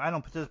don't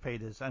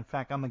participate in this. In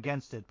fact, I'm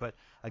against it. But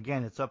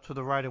again, it's up to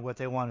the writer what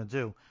they want to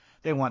do.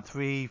 They want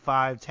 $3,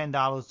 $5,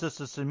 $10 just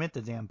to submit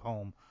the damn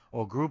poem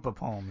or group of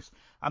poems.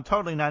 I'm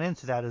totally not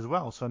into that as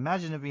well. So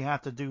imagine if you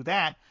have to do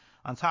that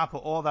on top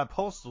of all that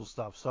postal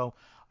stuff. So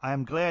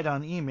I'm glad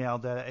on email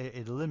that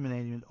it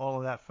eliminated all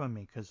of that from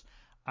me because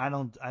I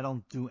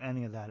don't do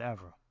any of that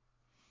ever.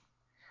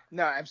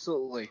 No,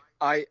 absolutely.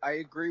 I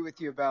agree with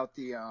you about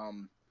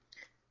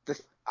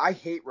I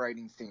hate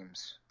writing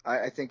themes.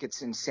 I think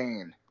it's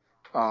insane.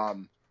 But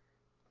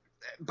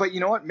you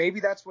know what? Maybe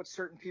that's what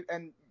certain people,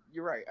 and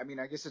you're right. I mean,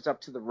 I guess it's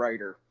up to the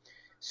writer.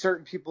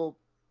 Certain people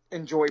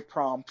enjoy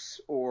prompts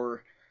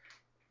or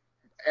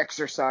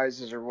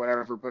exercises or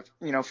whatever. But,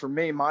 for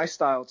me, my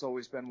style, it's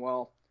always been,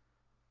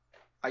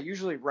 I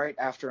usually write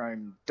after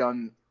I'm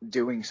done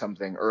doing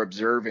something or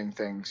observing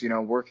things.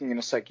 Working in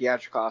a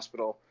psychiatric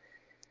hospital,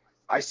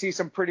 I see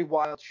some pretty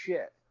wild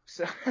shit.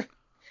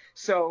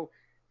 So,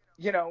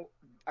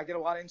 I get a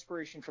lot of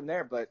inspiration from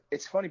there. But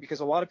it's funny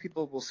because a lot of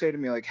people will say to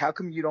me, like, how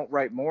come you don't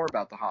write more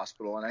about the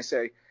hospital? And I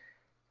say,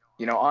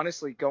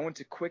 honestly, going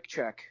to Quick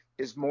Check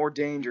is more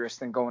dangerous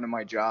than going to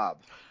my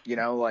job.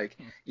 Like,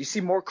 you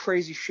see more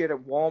crazy shit at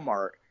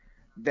Walmart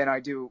than I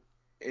do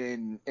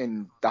in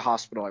the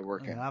hospital I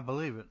work in. I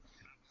believe it.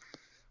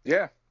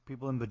 Yeah.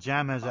 People in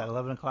pajamas at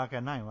 11 o'clock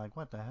at night, like,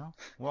 what the hell?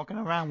 Walking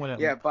around with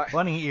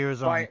bunny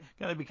ears on.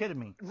 Gotta be kidding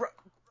me.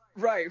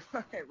 Right.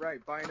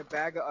 Buying a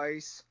bag of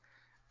ice,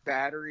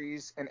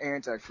 batteries, and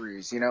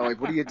antifreeze. Like,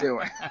 what are you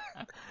doing?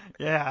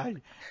 Yeah,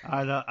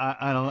 I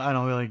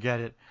don't really get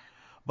it.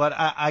 But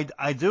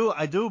I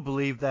do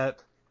believe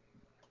that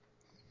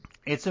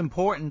it's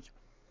important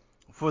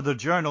for the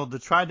journal to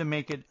try to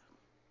make it,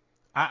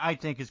 I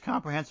think, as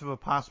comprehensive as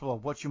possible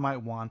of what you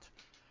might want,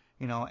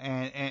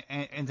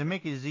 and to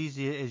make it as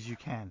easy as you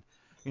can.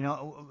 You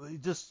know,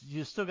 just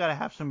you still got to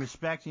have some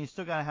respect and you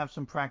still got to have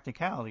some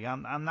practicality.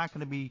 I'm not going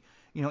to be,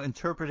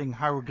 interpreting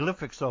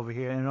hieroglyphics over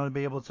here in order to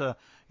be able to,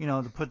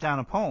 to put down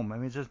a poem. I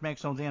mean, it just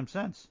makes no damn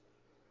sense.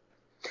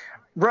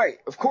 Right,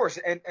 of course.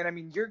 And I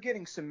mean, you're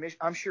getting submission.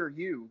 I'm sure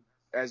you,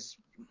 as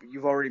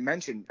you've already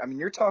mentioned, I mean,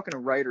 you're talking to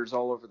writers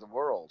all over the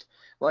world.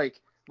 Like,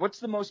 what's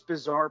the most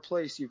bizarre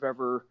place you've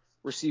ever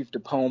received a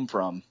poem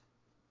from?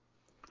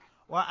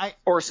 Well,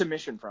 or a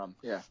submission from,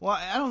 yeah. Well,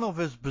 I don't know if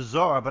it's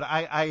bizarre, but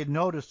I had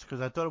noticed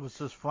because I thought it was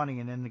just funny,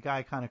 and then the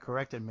guy kind of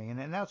corrected me,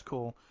 and that's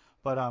cool.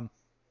 But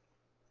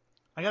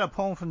I got a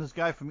poem from this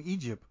guy from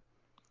Egypt,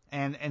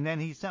 and then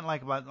he sent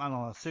like about, I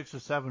don't know, 6 or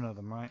 7 of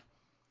them, right?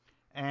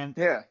 And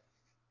yeah.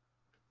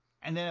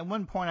 And then at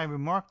one point I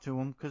remarked to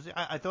him because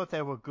I thought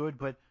they were good,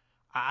 but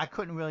I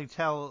couldn't really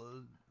tell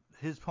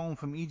his poem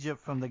from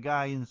Egypt from the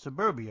guy in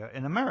suburbia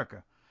in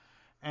America.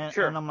 And,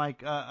 Sure. and I'm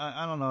like,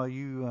 I don't know, are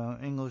you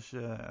English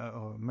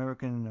or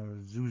American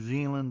or New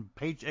Zealand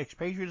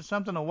expatriate or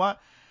something or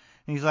what?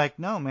 And he's like,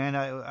 no, man,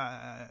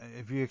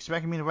 if you're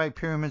expecting me to write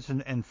pyramids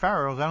and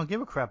pharaohs, I don't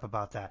give a crap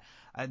about that.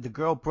 The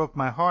girl broke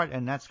my heart,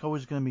 and that's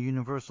always going to be a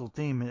universal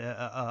theme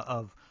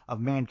of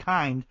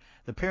mankind.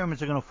 The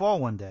pyramids are going to fall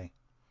one day.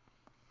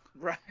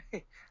 Right,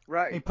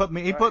 right. He put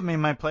me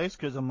in my place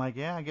because I'm like,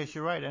 yeah, I guess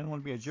you're right. I don't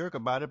want to be a jerk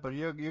about it, but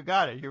you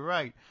got it. You're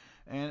right.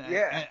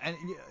 And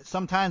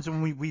sometimes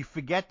when we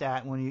forget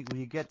that when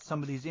you get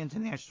some of these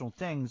international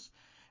things,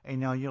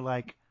 you're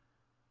like,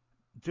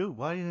 dude,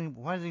 why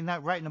is he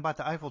not writing about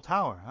the Eiffel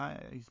Tower?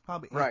 He's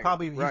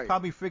probably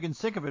friggin'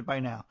 sick of it by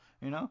now,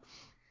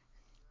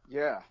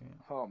 Yeah.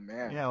 Oh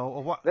man. Yeah.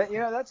 Or what?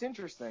 That's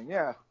interesting.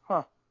 Yeah.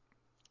 Huh.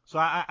 So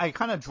I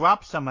kind of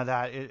dropped some of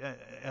that,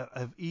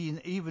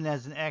 even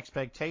as an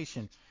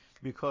expectation,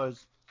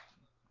 because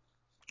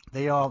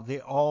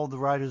all the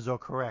writers are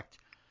correct.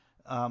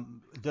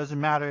 It doesn't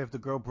matter if the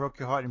girl broke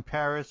your heart in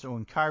Paris or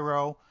in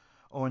Cairo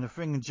or in the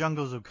friggin'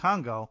 jungles of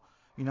Congo.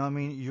 You know what I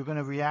mean? You're going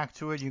to react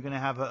to it. You're going to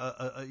have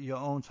your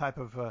own type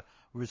of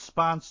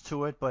response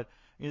to it, but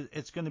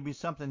it's going to be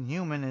something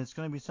human, and it's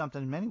going to be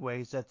something in many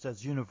ways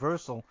that's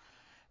universal,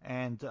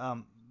 and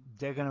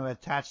they're going to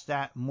attach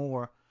that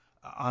more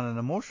on an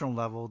emotional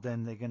level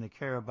than they're going to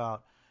care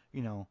about,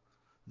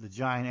 the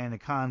giant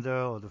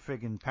anaconda or the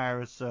friggin'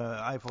 Paris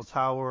Eiffel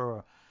Tower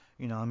or,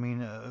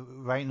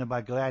 writing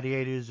about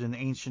gladiators in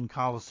ancient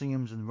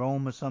coliseums in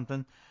Rome or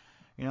something.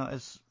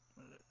 It's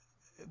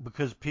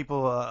because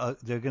people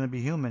they're going to be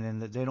human and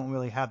they don't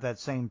really have that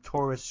same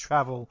tourist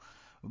travel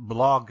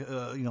blog,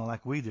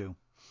 like we do.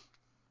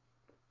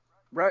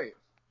 Right.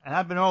 And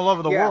I've been all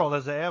over the world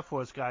as an Air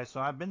Force guy, so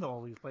I've been to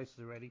all these places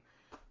already.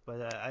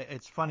 But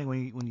it's funny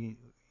when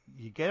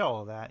you get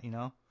all of that,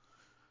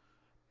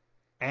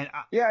 And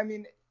I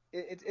mean,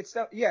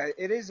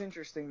 it is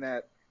interesting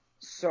that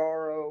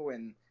sorrow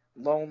and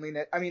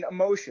loneliness. I mean,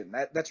 emotion.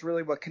 That's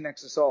really what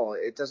connects us all.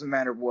 It doesn't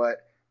matter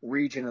what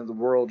region of the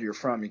world you're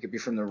from. You could be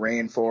from the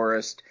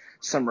rainforest,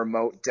 some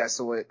remote,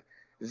 desolate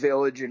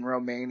village in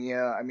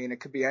Romania. I mean,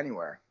 it could be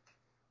anywhere.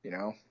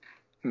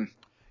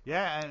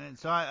 Yeah, and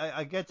so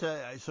I get to,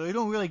 so you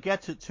don't really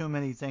get to too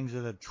many things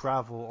that are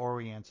travel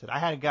oriented. I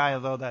had a guy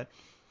though that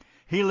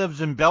he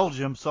lives in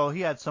Belgium, so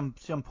he had some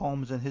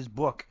poems in his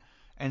book,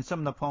 and some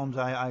of the poems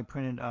I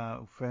printed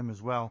for him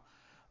as well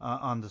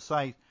on the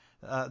site.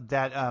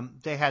 That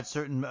they had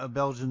certain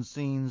Belgian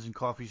scenes and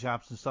coffee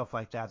shops and stuff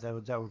like that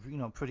that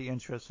were pretty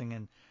interesting,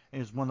 and it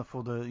was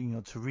wonderful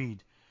to to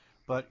read.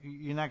 But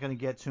you're not going to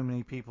get too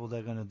many people that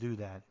are going to do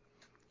that.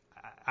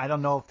 I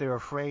don't know if they're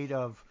afraid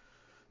of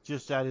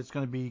just that it's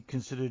going to be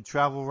considered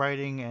travel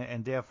writing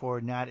and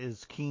therefore not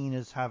as keen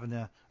as having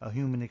a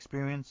human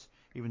experience,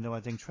 even though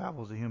I think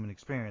travel is a human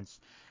experience.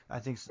 I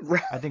think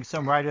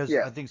some writers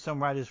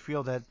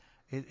feel that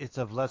it's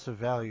of lesser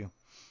value.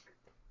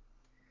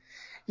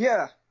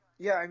 Yeah.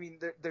 I mean,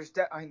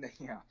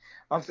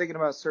 I'm thinking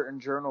about certain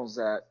journals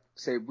that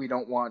say we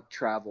don't want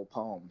travel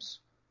poems.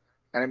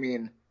 And I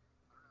mean,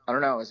 I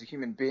don't know, as a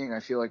human being,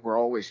 I feel like we're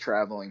always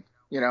traveling,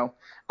 I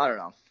don't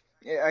know.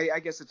 I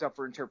guess it's up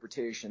for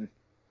interpretation.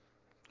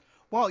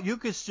 Well, you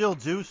could still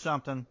do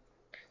something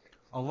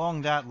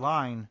along that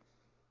line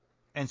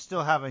and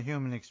still have a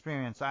human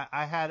experience.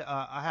 I had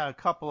a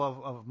couple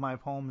of my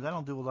poems. I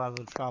don't do a lot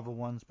of the travel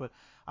ones, but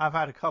I've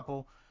had a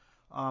couple.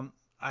 I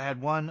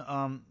had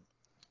one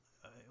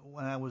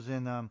when I was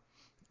in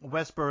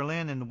West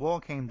Berlin and the wall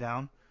came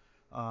down.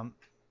 Wow,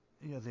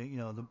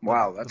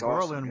 the that's Berlin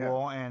awesome, yeah.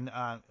 Wall, and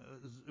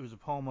it was a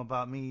poem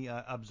about me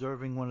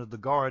observing one of the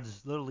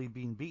guards literally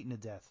being beaten to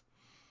death.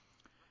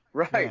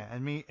 Right. Yeah,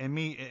 and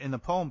me in the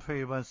poem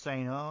pretty much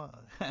saying, oh,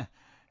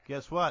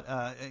 guess what?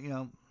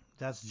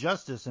 That's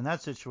justice in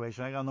that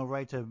situation. I got no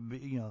right to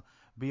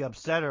be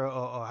upset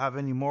or have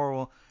any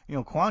moral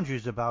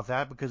quandaries about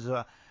that because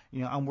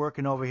I'm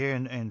working over here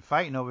and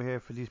fighting over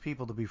here for these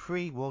people to be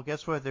free. Well,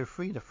 guess what? They're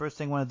free. The first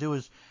thing I want to do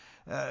is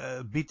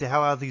beat the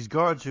hell out of these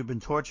guards who've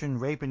been torturing,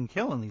 raping, and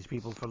killing these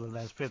people for the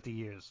last 50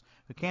 years.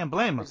 We can't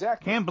blame them.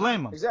 Exactly. Can't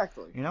blame them.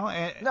 Exactly.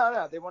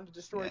 No, they wanted to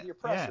destroy the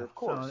oppressor, of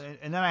course. So,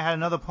 and then I had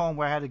another poem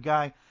where I had a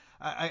guy.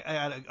 I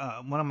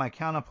had one of my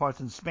counterparts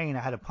in Spain. I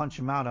had to punch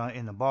him out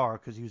in the bar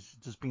because he was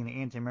just being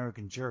an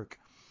anti-American jerk,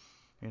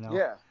 you know.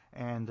 Yeah.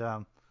 And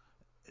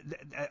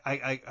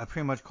I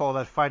pretty much call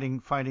that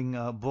fighting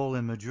bull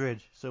in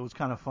Madrid. So it was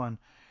kind of fun,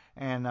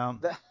 and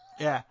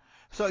yeah.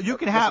 So you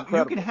can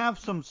have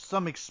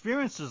some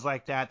experiences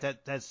like that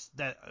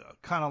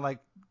kind of like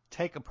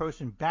take a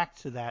person back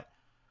to that,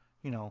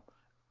 you know,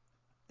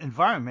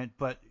 environment,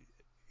 but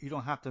you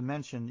don't have to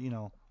mention, you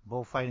know,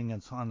 bullfighting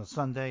on a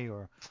Sunday,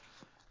 or,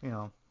 you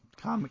know,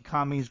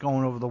 commies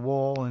going over the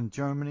wall in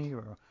Germany,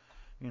 or,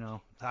 you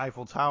know, the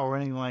Eiffel Tower or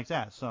anything like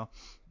that. So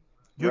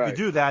you could Right.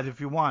 do that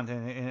if you want,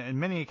 and in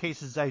many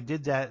cases I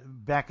did that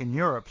back in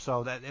Europe,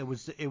 so that it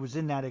was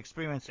in that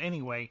experience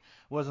anyway. It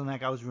wasn't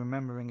like I was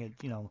remembering it,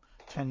 you know,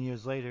 10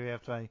 years later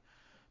after I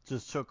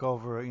just took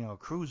over, you know, a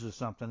cruise or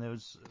something. It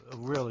was a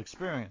real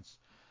experience.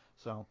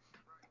 So,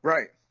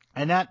 Right.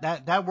 and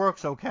that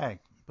works okay,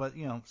 but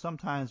you know,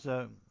 sometimes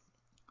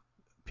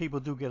people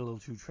do get a little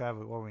too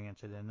travel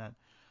oriented, and that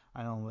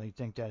I don't really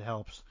think that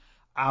helps.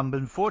 I've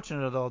been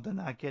fortunate though to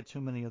not get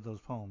too many of those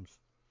poems.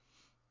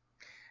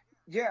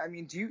 Yeah, I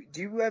mean, do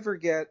you ever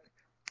get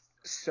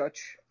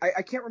such?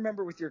 I can't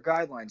remember with your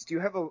guidelines. Do you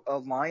have a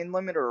line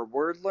limit or a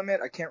word limit?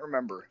 I can't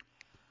remember.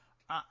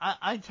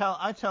 I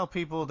tell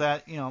people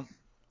that, you know,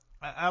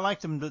 I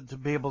like them to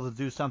be able to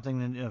do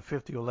something in, you know,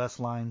 50 or less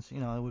lines. You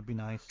know, it would be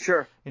nice.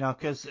 Sure. You know,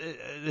 because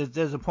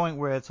there's a point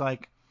where it's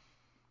like,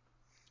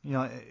 you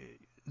know,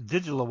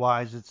 digital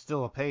wise, it's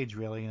still a page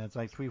really, and it's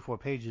like 3-4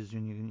 pages,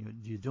 and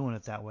you're doing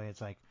it that way.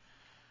 It's like,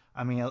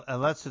 I mean,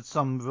 unless it's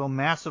some real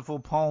masterful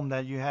poem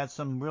that you had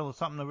something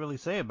to really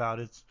say about,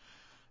 it's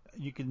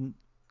you can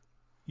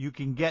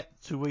get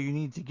to where you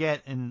need to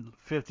get in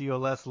 50 or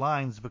less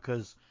lines,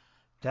 because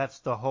that's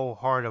the whole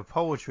heart of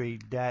poetry,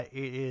 that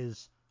it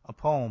is a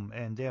poem,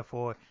 and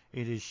therefore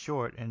it is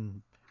short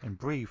and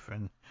brief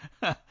and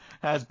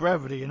has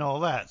brevity and all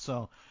that.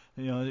 So,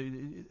 you know,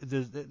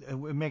 it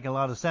would make a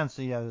lot of sense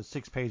to have a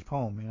 6-page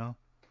poem, you know?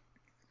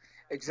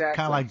 Kind of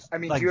Exactly. I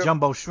mean, like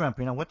jumbo shrimp,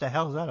 you know? What the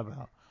hell is that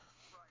about?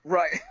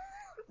 right,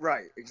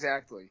 right,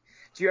 exactly.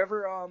 Do you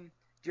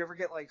ever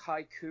get like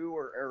haiku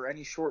or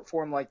any short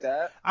form like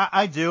that?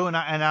 I do, and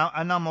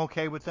I'm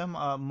okay with them.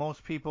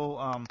 Most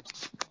people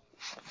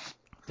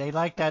they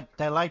like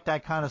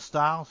that kind of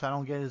style, so I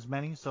don't get as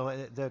many, so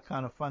they're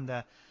kind of fun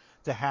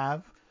to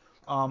have.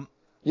 Um,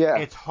 Yeah.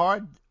 it's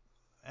hard,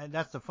 and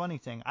that's the funny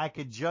thing. I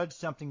could judge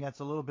something that's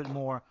a little bit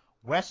more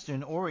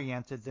Western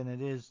oriented than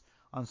it is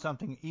on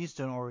something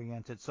Eastern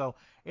oriented. So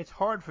it's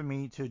hard for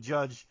me to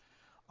judge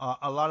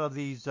a lot of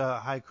these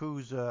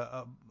haikus,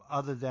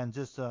 other than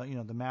just you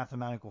know, the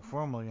mathematical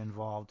formula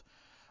involved,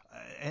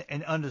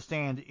 and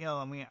understand. You know,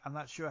 I mean, I'm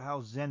not sure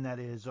how Zen that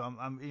is. You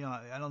know,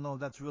 I don't know if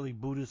that's really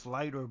Buddhist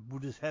light or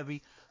Buddhist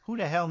heavy. Who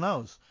the hell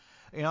knows?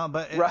 You know,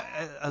 but Right.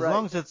 as Right.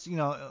 long as it's, you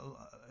know,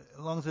 as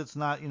long as it's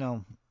not, you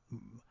know,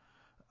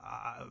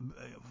 uh,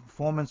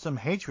 forming some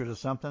hatred or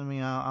something, I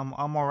mean,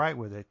 I'm all right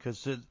with it,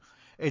 because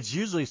it's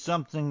usually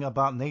something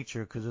about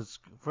nature, because it's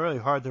very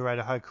hard to write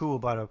a haiku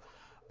about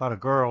a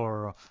girl,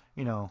 or,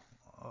 you know,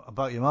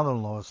 about your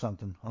mother-in-law or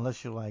something,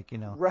 unless you're like, you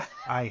know, Right.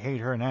 I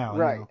hate her now, you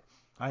Right. know,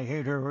 I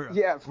hate her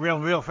Yeah.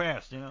 real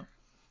fast, you know.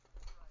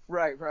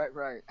 Right. Right.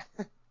 Right.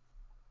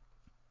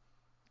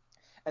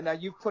 And now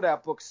you've put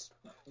out books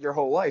your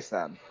whole life,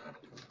 then.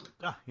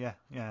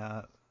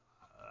 Yeah.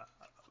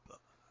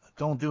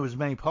 Don't do as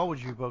many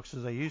poetry books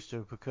as I used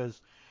to, because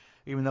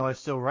even though I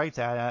still write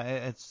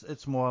that,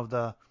 it's more of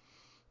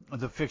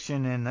the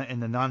fiction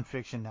and the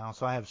nonfiction now.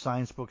 So I have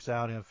science books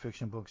out, I have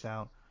fiction books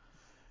out,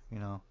 you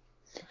know.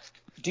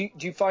 Do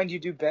you find you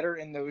do better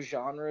in those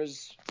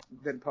genres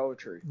than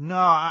poetry? No,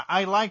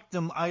 I like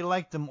them. I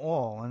like them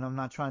all, and I'm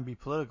not trying to be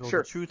political. The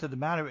Sure. truth of the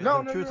matter, No. the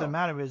No. No. truth of the No.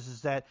 matter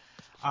is that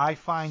I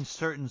find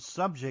certain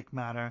subject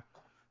matter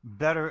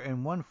better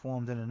in one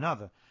form than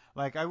another.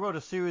 Like, I wrote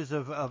a series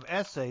of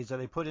essays that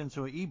I put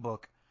into an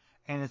ebook,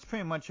 and it's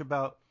pretty much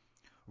about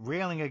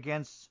railing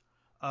against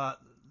uh,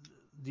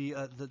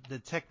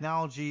 the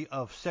technology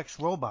of sex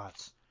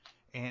robots,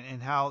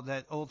 and how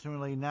that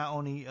ultimately not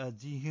only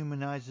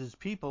dehumanizes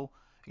people,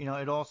 you know,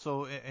 it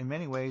also, in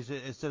many ways,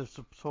 instead of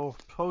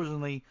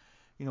supposedly,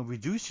 you know,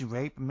 reducing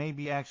rape,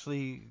 maybe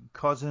actually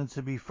causing it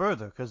to be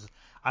further. Because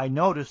I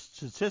noticed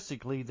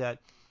statistically that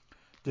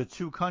the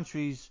two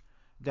countries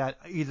that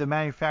either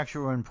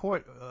manufacture or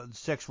import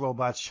sex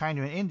robots,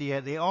 China and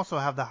India, they also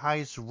have the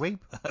highest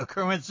rape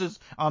occurrences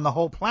on the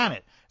whole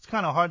planet. It's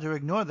kind of hard to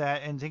ignore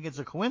that and think it's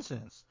a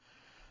coincidence.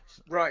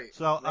 Right.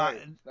 So, Right.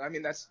 I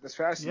mean, that's yeah,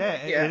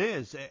 fascinating. it Yeah.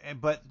 is.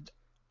 But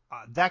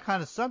that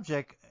kind of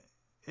subject,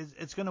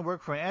 it's going to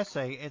work for an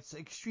essay. It's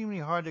extremely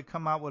hard to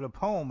come out with a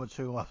poem or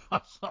two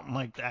about something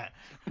like that.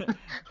 You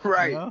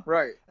Right. know?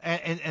 Right.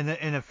 And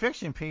in a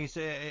fiction piece,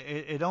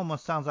 it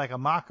almost sounds like a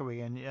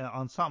mockery. And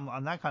on something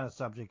on that kind of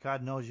subject,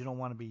 God knows you don't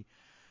want to be,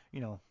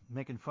 you know,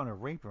 making fun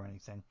of rape or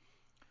anything.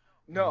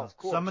 You No. know, Of some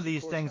of course. Of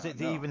these course things not.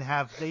 they No. even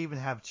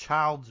have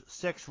child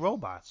sex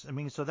robots. I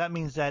mean, so that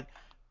means that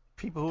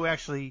people who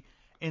actually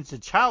into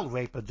child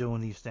rape are doing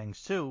these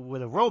things too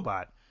with a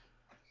robot.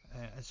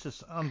 It's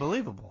just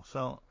unbelievable.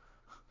 So,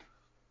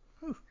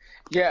 whew.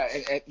 Yeah,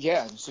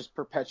 yeah, it's just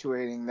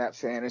perpetuating that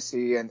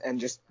fantasy and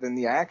just then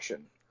the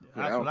action, you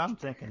That's what know. I'm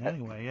thinking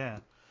anyway. Yeah.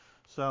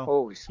 So,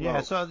 Holy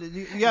yeah. So smokes.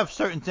 you have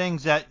certain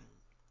things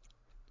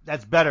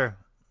that's better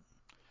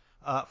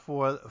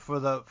for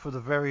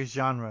the various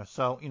genres.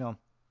 So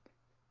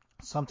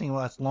something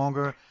that's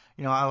longer.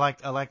 I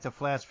like the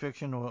flash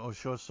fiction or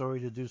short story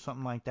to do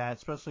something like that,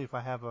 especially if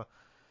I have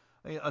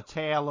a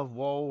tale of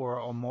woe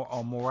or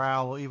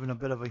morale or even a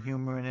bit of a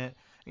humor in it.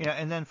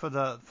 And then for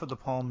the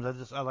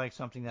poems, I like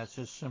something that's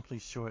just simply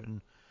short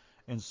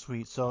and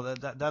sweet. So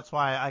that's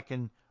why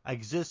I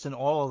exist in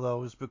all of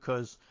those,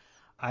 because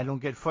I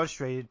don't get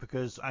frustrated,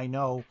 because I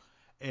know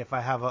if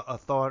I have a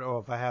thought or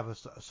if I have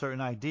a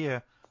certain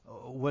idea,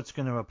 what's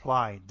going to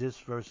apply, this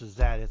versus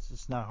that.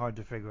 It's not hard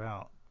to figure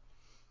out.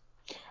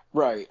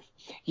 Right.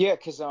 Yeah,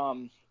 because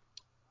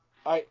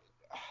I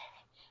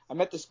I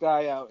met this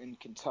guy out in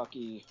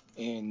Kentucky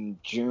in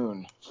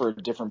June for a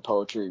different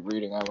poetry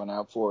reading I went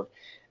out for,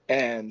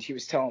 and he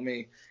was telling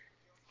me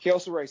he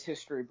also writes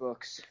history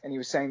books, and he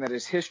was saying that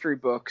his history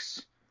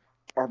books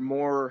are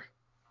more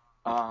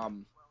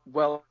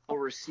well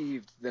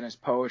received than his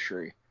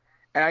poetry.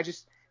 And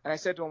I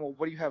said to him, well,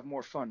 what do you have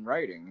more fun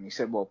writing? And he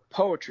said, well,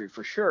 poetry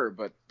for sure,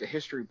 but the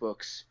history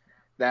books,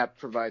 that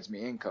provides me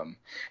income.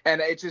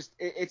 And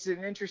it's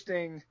an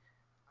interesting,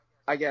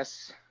 I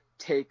guess,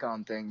 take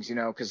on things,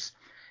 because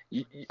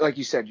like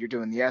you said, you're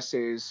doing the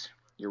essays,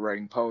 you're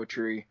writing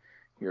poetry,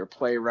 you're a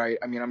playwright.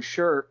 I mean, I'm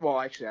sure. Well,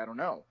 actually, I don't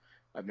know.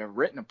 I've never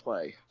written a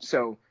play,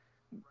 so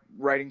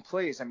writing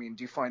plays. I mean,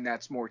 do you find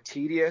that's more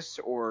tedious,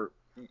 or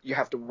you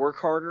have to work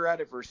harder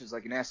at it versus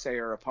like an essay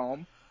or a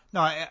poem?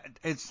 No,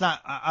 it's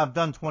not. I've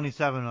done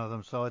 27 of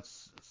them, so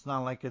it's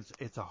not like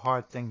it's a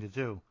hard thing to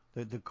do.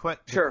 The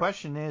Sure.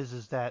 question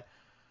is that,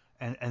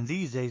 and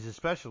these days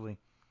especially,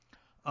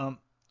 um,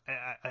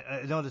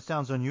 I know this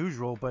sounds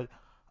unusual, but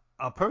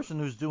a person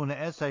who's doing an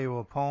essay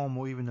or a poem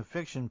or even a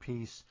fiction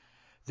piece,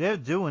 they're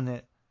doing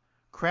it,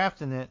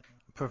 crafting it,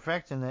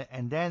 perfecting it,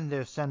 and then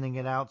they're sending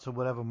it out to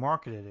whatever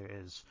market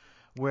there is.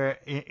 Where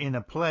in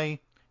a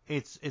play,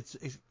 it's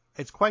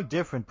quite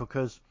different,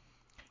 because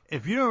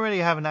if you don't really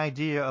have an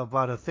idea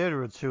about a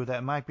theater or two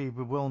that might be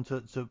willing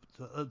to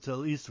at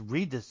least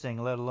read this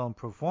thing, let alone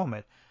perform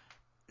it,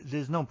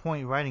 there's no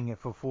point writing it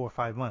for 4 or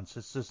 5 months.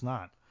 It's just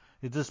not.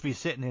 You'd just be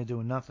sitting there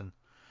doing nothing.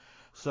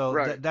 So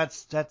Right.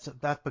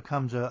 that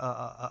becomes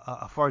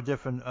a far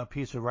different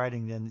piece of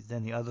writing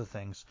than the other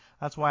things.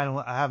 That's why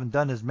I haven't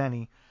done as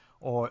many,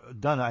 or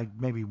done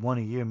maybe one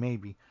a year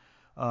maybe,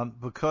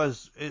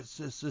 because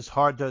it's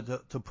hard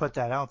to put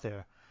that out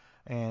there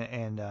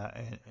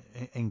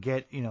and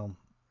get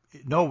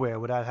nowhere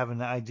without having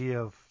an idea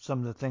of some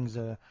of the things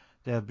that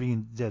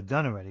are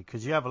done already.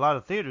 Because you have a lot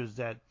of theaters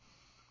that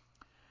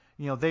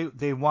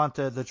they want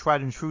the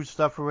tried and true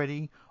stuff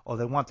already, or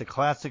they want the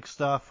classic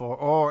stuff,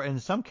 or in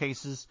some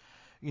cases,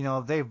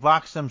 they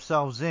box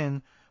themselves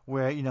in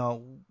where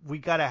we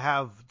got to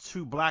have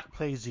 2 black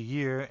plays a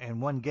year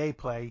and 1 gay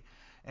play,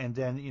 and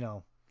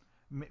then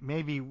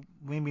maybe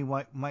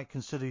might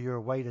consider your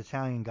white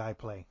Italian guy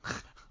play.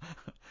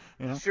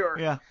 Sure.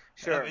 Yeah.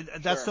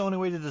 That's the Sure. only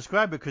way to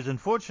describe it, because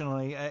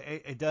unfortunately,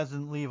 it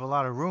doesn't leave a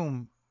lot of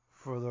room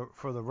for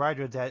the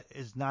writer that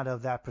is not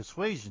of that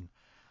persuasion.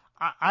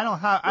 I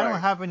don't Right.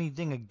 have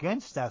anything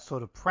against that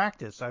sort of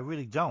practice. I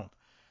really don't.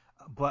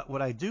 But what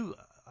I do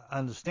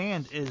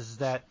understand is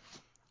that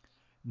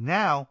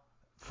now,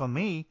 for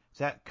me,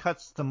 that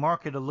cuts the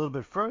market a little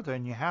bit further,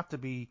 and you have to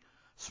be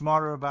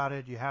smarter about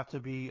it. You have to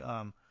be,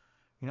 and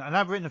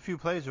I've written a few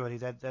plays already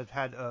that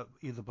had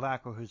either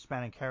black or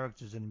Hispanic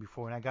characters in it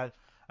before, and I got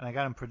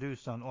them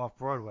produced on off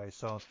Broadway,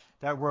 so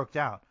that worked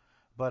out.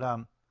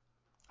 But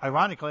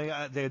ironically,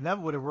 they never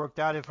would have worked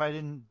out if I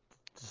didn't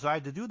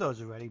decide to do those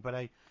already. But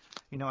I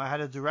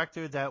had a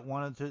director that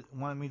wanted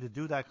me to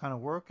do that kind of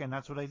work, and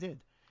that's what I did.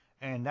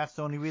 And that's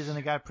the only reason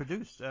it got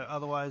produced.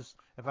 Otherwise,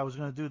 if I was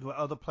going to do the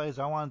other plays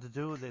I wanted to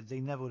do, they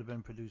never would have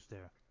been produced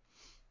there.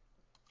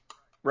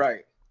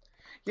 Right.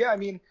 Yeah. I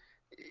mean,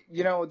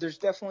 there's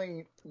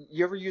definitely.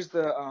 You ever use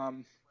the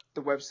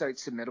website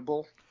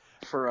Submittable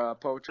for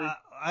poetry?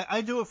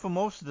 I do it for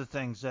most of the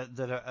things that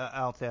are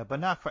out there, but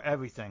not for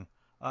everything.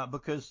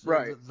 Because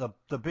Right.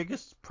 the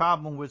biggest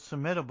problem with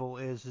Submittable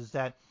is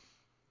that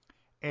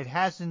it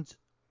hasn't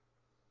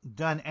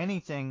done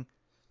anything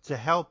to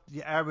help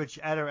the average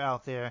editor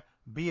out there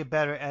be a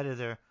better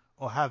editor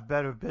or have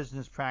better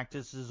business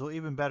practices or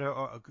even better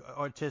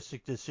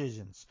artistic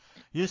decisions.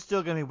 You're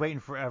still going to be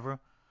waiting forever,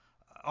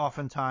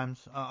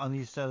 oftentimes, on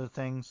these other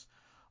things.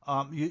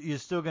 You're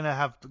still going to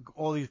have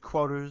all these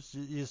quotas.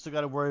 You still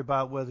got to worry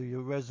about whether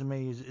your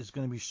resume is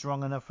going to be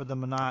strong enough for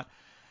them or not.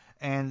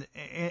 And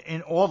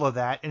in all of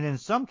that, and in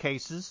some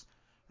cases,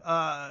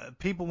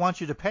 people want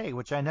you to pay,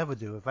 which I never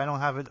do. If I don't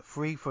have it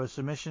free for a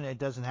submission, it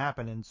doesn't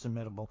happen in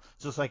Submittable,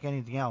 just like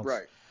anything else.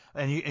 Right.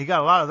 And you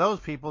got a lot of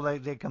those people,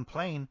 they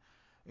complain,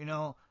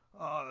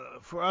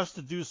 for us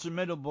to do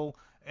Submittable,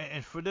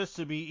 and for this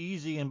to be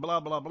easy and blah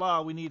blah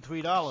blah, we need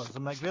 $3.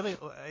 I'm like, really?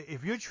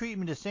 If you're treating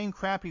me the same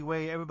crappy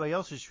way everybody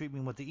else is treating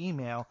me with the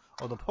email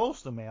or the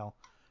postal mail,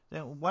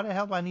 then why the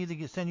hell do I need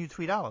to send you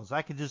 $3?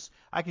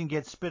 I can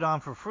get spit on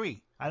for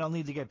free. I don't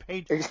need to get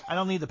paid. I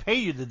don't need to pay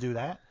you to do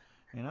that.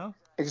 You know?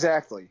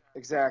 Exactly.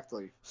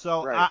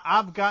 So Right.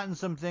 I've gotten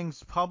some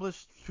things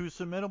published through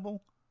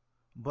Submittable,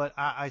 but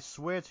I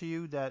swear to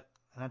you that,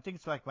 and I think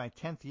it's like my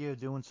 10th year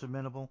doing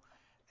Submittable,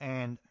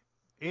 and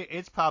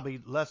it's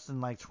probably less than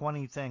like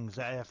 20 things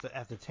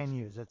after 10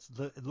 years. It's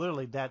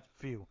literally that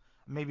few.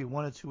 Maybe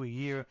one or two a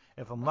year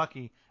if I'm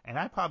lucky, and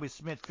I probably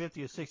submit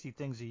 50 or 60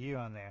 things a year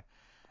on there.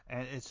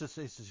 And it's just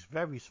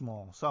very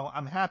small. So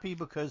I'm happy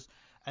because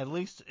at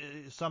least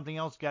something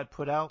else got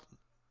put out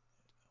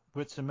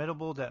with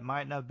Submittable that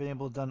might not have been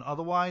able to done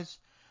otherwise.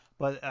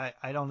 But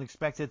I don't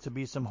expect it to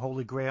be some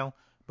holy grail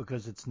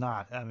because it's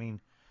not. I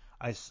mean,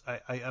 I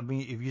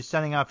mean, if you're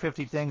sending out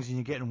 50 things and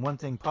you're getting one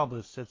thing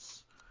published,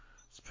 it's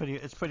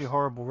pretty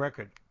horrible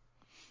record.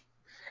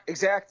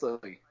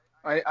 Exactly.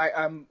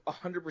 I'm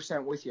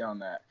 100% with you on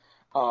that.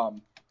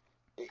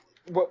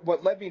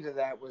 What led me to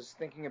that was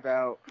thinking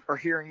about or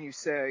hearing you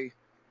say,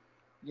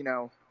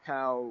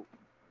 how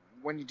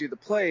when you do the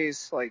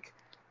plays, like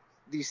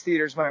these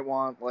theaters might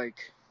want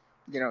like,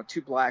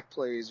 2 black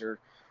plays or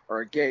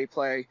a gay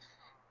play,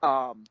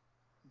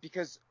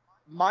 because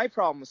my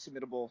problem with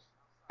Submittable,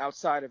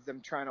 outside of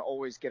them trying to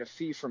always get a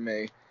fee from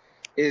me,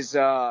 is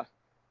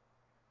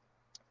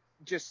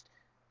just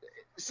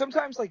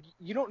sometimes like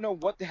you don't know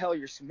what the hell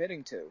you're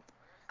submitting to.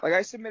 Like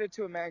I submitted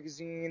to a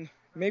magazine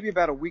maybe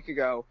about a week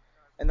ago,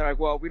 and they're like,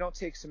 "Well, we don't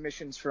take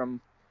submissions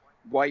from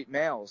white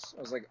males."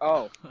 I was like,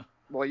 "Oh,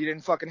 well, you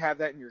didn't fucking have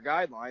that in your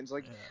guidelines."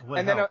 Like,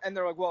 and then and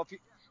they're like, "Well, if you,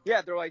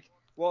 they're like,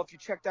 well, if you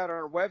checked out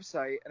our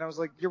website," and I was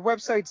like, "Your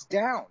website's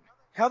down."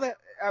 How that?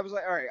 I was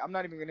like, "All right, I'm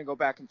not even gonna go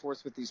back and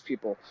forth with these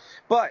people,"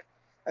 but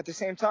at the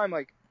same time,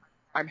 like,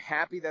 I'm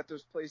happy that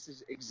those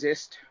places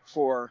exist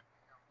for,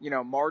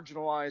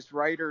 marginalized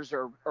writers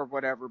or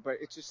whatever. But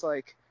it's just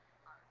like,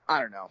 I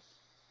don't know.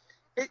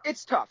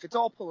 It's tough. It's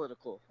all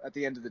political at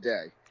the end of the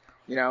day,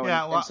 Yeah,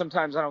 well, and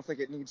sometimes I don't think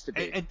it needs to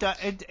be. It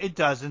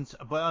doesn't,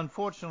 but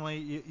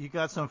unfortunately, you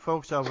got some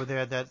folks over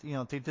there that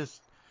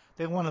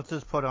they want to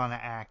just put on an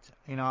act.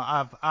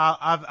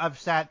 I've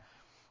sat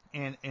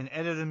in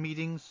editor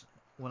meetings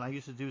when I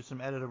used to do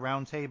some editor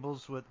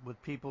roundtables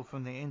with people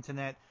from the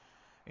internet,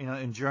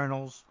 in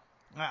journals.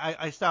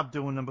 I stopped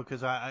doing them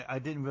because I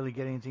didn't really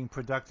get anything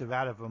productive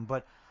out of them.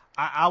 But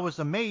I was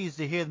amazed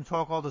to hear them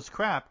talk all this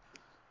crap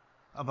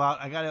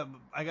about I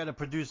gotta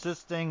produce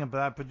this thing,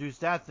 but I produce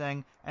that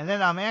thing, and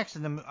then I'm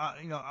asking them,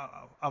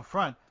 up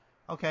front,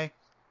 okay,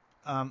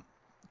 can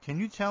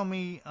you tell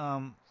me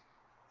how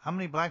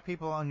many black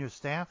people on your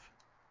staff?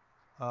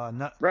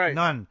 Right.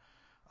 None.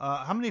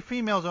 How many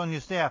females on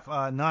your staff?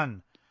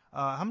 None.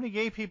 How many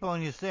gay people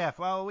on your staff?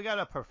 Well, we got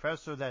a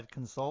professor that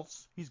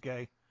consults. He's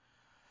gay.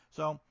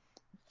 So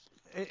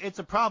it's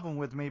a problem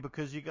with me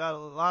because you got a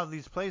lot of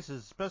these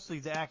places, especially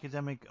the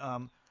academic,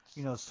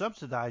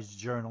 subsidized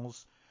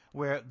journals,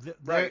 where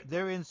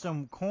they're in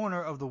some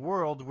corner of the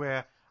world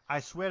where I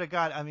swear to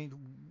God, I mean,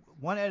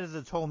 one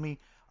editor told me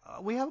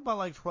we have about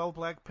like 12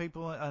 black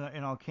people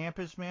in our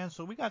campus, man.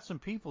 So we got some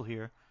people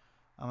here.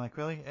 I'm like,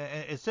 really?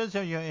 It says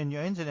in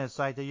your internet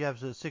site that you have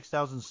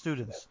 6,000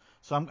 students.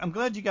 So I'm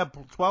glad you got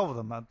 12 of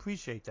them. I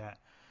appreciate that.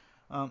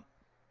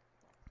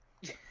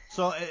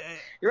 So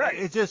You're right.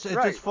 It just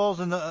falls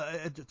in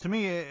the to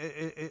me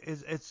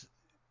it's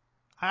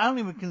I don't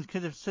even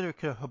consider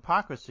it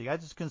hypocrisy. I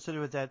just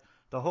consider it that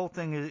the whole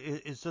thing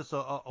is just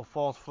a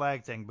false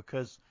flag thing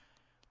because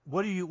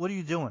what are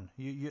you doing?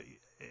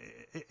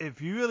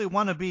 If you really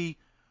want to be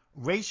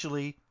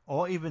racially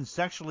or even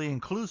sexually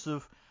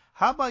inclusive,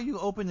 how about you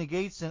open the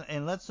gates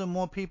and let some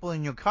more people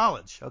in your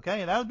college?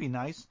 Okay, that would be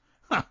nice.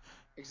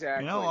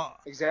 Exactly.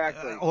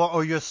 Exactly.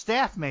 Or your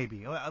staff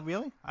maybe.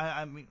 Really?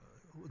 I mean,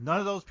 none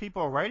of those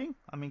people are writing.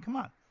 I mean, come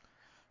on.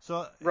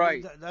 So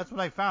Right. That's what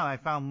I found. I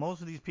found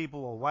most of these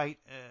people were white,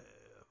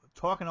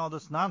 talking all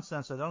this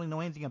nonsense that I don't even know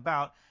anything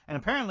about, and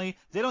apparently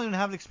they don't even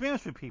have the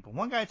experience with people.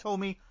 One guy told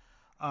me,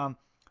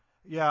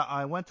 yeah,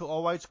 I went to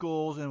all white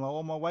schools in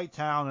all my white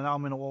town, and now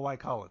I'm in an all white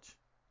college.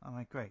 I'm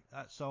like, great.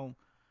 And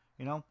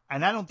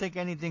I don't think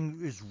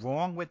anything is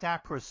wrong with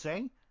that per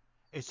se.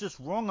 It's just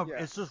wrong.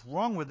 Yeah. It's just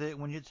wrong with it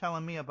when you're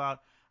telling me about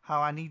how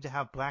I need to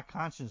have black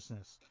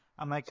consciousness.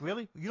 I'm like,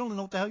 really? You don't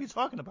know what the hell you're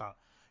talking about.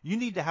 You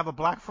need to have a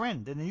black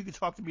friend, and then you can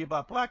talk to me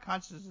about black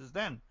consciousness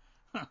then.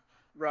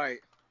 Right.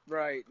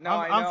 Right. No,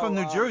 I'm from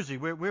New Jersey.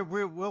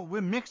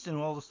 We're mixed in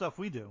all the stuff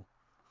we do.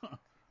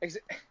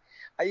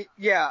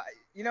 Yeah.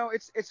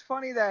 It's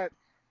funny that,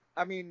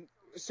 I mean,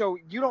 so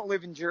you don't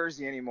live in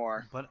Jersey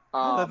anymore. But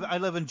I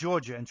live in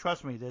Georgia, and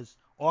trust me, there's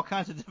all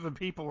kinds of different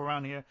people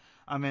around here.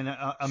 I'm in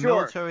a Sure.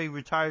 military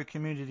retired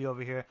community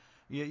over here.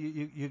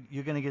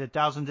 You're going to get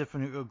 1,000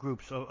 different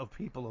groups of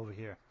people over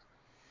here.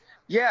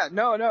 Yeah.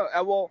 No.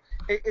 Well,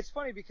 it's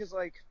funny because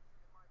like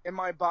in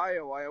my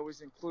bio, I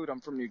always include I'm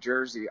from New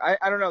Jersey.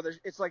 I don't know.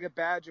 It's like a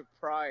badge of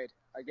pride,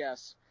 I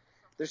guess.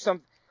 There's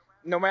some.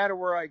 no matter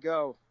where I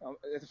go,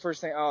 the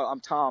first thing, oh, I'm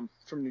Tom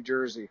from New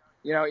Jersey.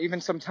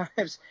 Even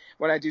sometimes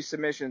when I do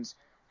submissions,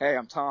 hey,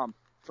 I'm Tom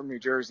from New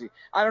Jersey.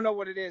 I don't know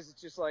what it is.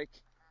 It's just like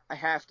I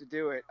have to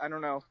do it. I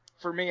don't know.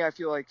 For me, I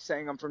feel like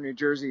saying I'm from New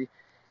Jersey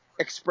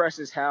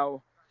expresses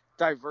how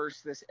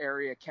diverse this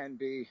area can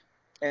be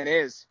and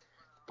is.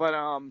 But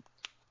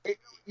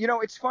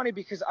it's funny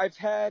because I've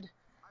had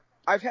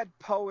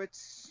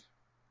poets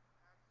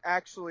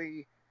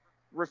actually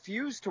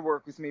refuse to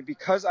work with me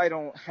because I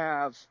don't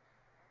have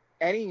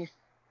any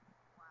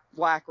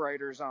black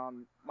writers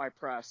on my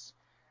press,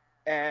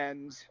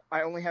 and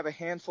I only have a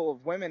handful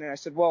of women. And I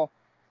said, well,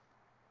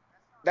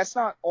 that's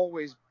not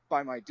always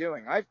by my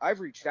doing. I've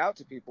reached out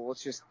to people.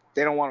 It's just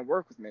they don't want to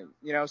work with me.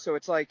 So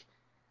it's like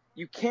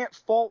you can't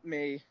fault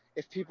me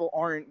if people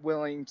aren't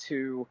willing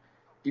to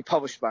be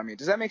published by me.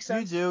 Does that make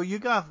You sense? do.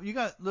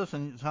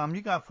 Listen, Tom,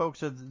 you got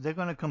folks that they're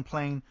going to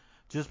complain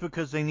just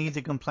because they need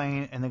to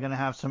complain and they're going to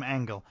have some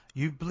angle.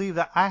 You believe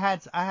that? I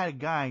had a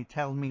guy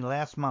tell me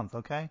last month,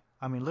 okay?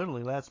 I mean,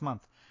 literally last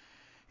month.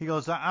 He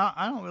goes,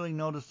 I don't really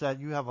notice that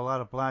you have a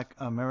lot of black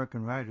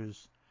American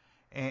writers,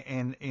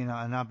 and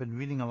I've been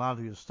reading a lot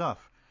of your stuff,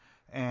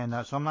 and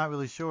so I'm not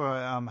really sure.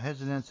 I'm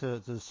hesitant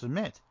to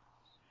submit.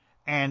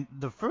 And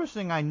the first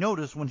thing I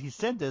noticed when he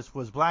said this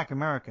was black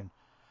American.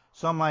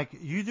 So I'm like,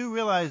 you do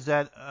realize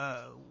that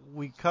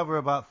we cover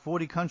about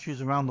 40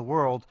 countries around the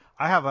world.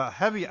 I have a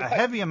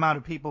heavy amount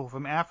of people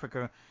from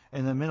Africa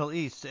and the Middle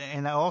East,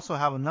 and I also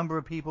have a number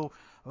of people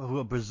who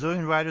are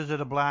Brazilian writers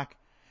that are black.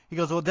 He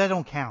goes, well, that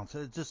don't count.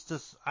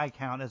 Just I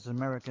count as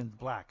American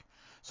black.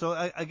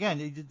 So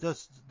again,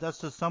 that's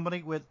just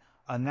somebody with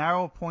a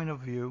narrow point of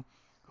view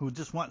who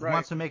just Right.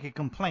 wants to make a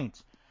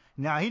complaint.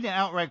 Now he didn't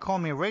outright call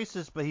me a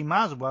racist, but he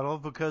might as well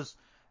have, because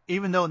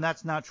even though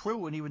that's not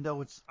true, and even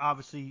though it's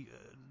obviously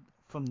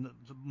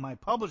my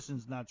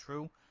publishing's not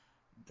true,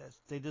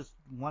 they just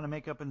want to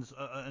make up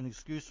an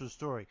excuse for a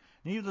story.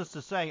 Needless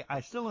to say, I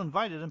still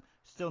invited him,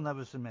 still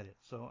never submitted.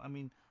 So I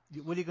mean,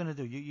 what are you going to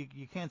do?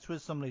 You can't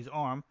twist somebody's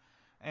arm,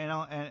 and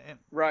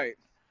Right.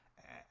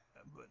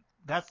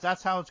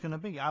 that's how it's going to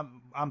be.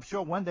 I'm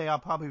sure one day I'll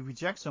probably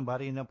reject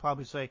somebody, and they'll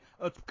probably say,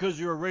 oh, it's because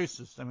you're a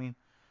racist. I mean,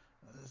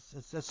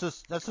 that's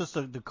just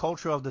the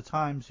culture of the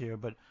times here.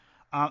 But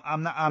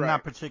I'm Right.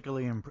 not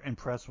particularly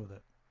impressed with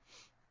it.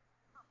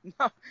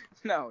 No,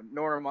 no,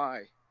 nor am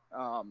I.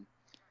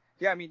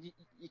 Yeah, I mean,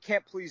 you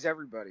can't please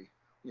everybody,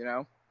 you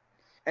know?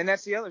 And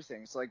that's the other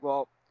thing. It's like,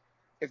 well,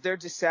 if they're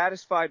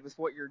dissatisfied with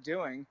what you're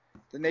doing,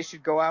 then they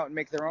should go out and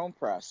make their own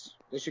press.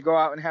 They should go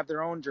out and have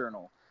their own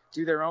journal,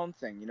 do their own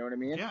thing. You know what I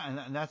mean? Yeah,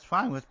 and that's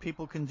fine. If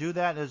people can do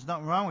that, there's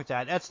nothing wrong with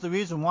that. That's the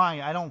reason why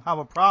I don't have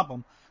a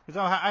problem. Because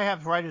I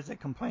have writers that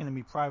complain to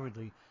me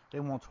privately. They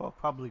won't talk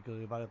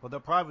publicly about it, but they'll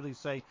privately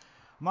say,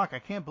 Mark, I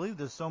can't believe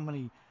there's so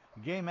many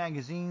gay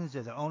magazines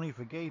that are only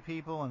for gay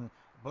people and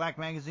black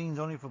magazines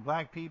only for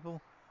black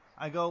people.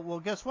 I go, well,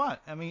 guess what?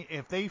 I mean,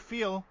 if they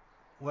feel,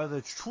 whether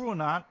it's true or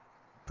not,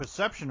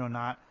 perception or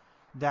not,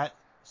 that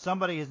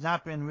somebody has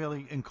not been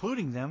really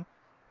including them,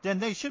 then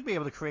they should be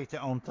able to create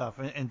their own stuff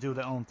and do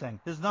their own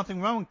thing. There's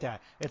nothing wrong with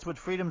that. It's what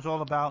freedom's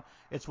all about.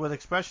 It's what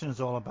expression is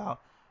all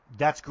about.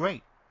 That's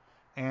great.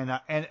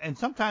 And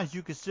sometimes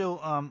you can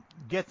still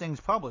get things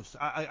published.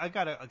 I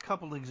got a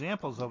couple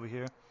examples over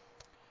here.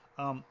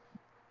 Um,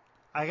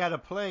 I got a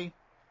play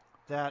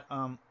that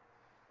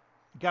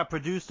got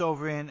produced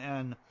over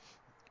in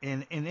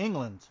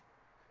England.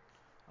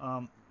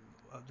 I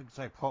think it's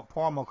like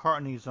Paul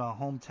McCartney's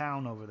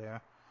hometown over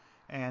there,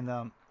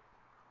 and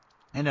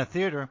in a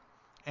theater,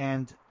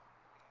 and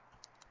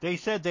they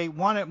said they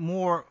wanted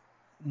more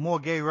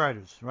gay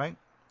writers, right?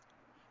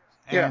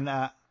 Yeah.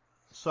 And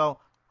so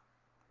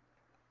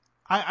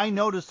I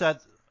noticed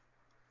that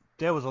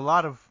there was a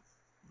lot of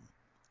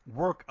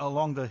work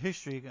along the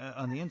history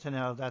on the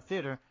internet of that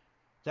theater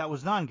that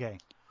was non-gay.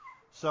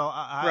 So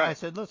I Right.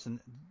 said,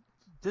 listen,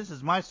 this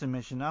is my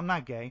submission. I'm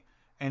not gay,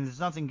 and there's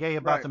nothing gay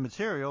about Right. the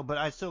material, but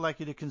I'd still like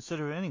you to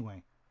consider it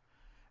anyway.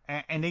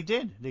 And they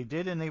did. They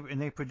did, and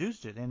they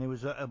produced it. And it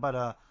was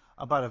about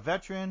a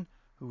veteran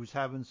who was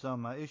having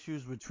some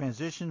issues with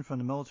transition from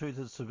the military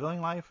to the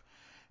civilian life,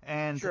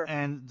 Sure.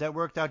 and that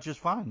worked out just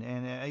fine.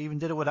 And I even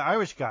did it with an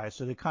Irish guy,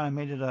 so they kind of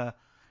made it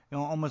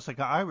almost like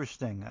an Irish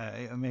thing,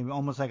 maybe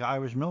almost like an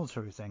Irish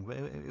military thing. But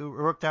it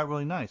worked out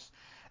really nice.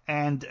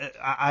 And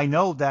I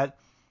know that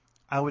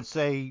I would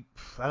say,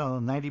 I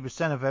don't know,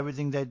 90% of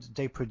everything that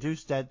they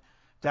produced that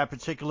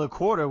particular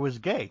quarter was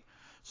gay.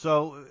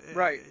 So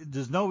Right.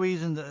 there's no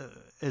reason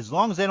as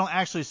long as they don't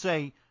actually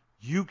say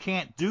you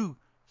can't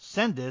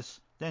send this,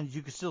 then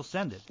you can still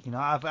send it.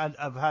 I've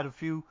had a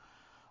few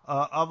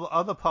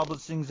other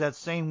publishings that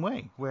same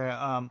way where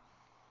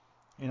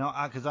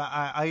because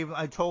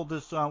I told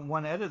this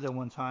one editor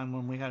one time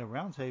when we had a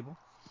roundtable.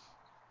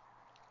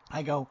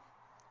 I go,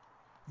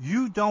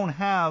 you don't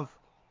have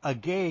a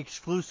gay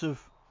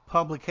exclusive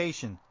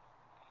publication.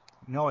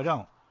 No, I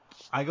don't.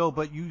 I go,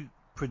 but you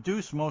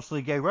produce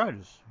mostly gay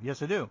writers.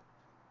 Yes, I do.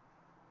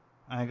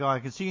 I go, I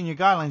can see in your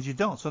guidelines you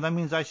don't. So that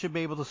means I should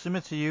be able to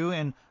submit to you,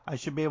 and I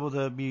should be able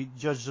to be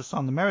judged just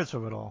on the merits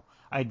of it all.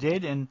 I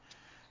did, and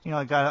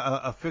I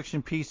got a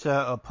fiction piece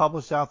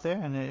published out there,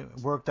 and it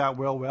worked out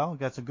well.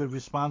 Got a good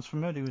response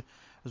from it. He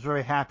was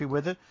very happy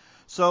with it.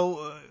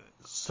 So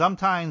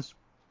sometimes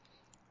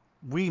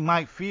we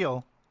might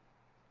feel,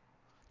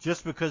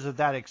 just because of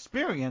that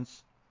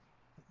experience,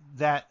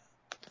 that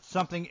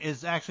something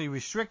is actually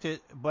restricted,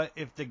 but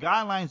if the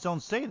guidelines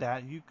don't say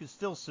that, you can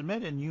still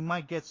submit it, and you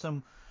might get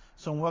some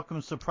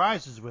welcome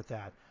surprises with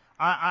that.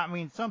 I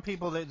mean, some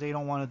people they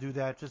don't want to do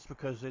that just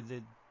because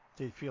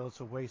they feel it's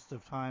a waste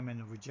of time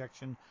and a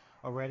rejection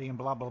already and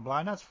blah blah blah.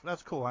 And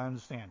that's cool, I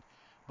understand.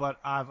 But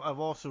I've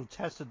also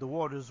tested the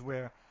waters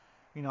where,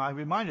 I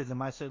reminded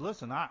them. I said,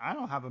 listen, I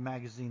don't have a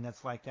magazine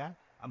that's like that.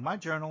 My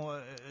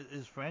journal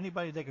is for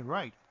anybody that can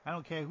write. I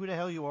don't care who the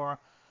hell you are,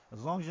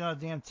 as long as you're not a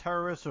damn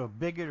terrorist or a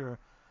bigot or,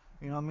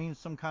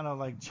 some kind of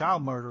like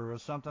child murderer or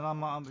something.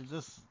 I'm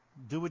just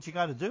do what you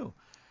got to do.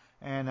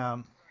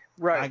 And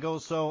Right. I go,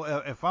 so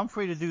if I'm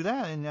free to do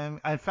that, and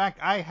in fact,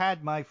 I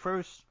had my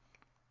first.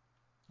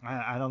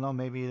 I don't know,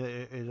 maybe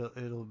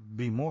it'll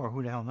be more.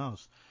 Who the hell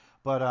knows?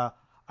 But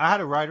I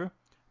had a writer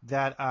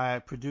that I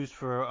produced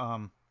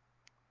for,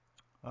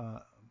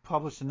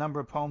 published a number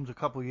of poems a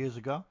couple of years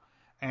ago,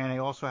 and I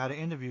also had an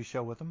interview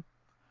show with him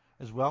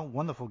as well.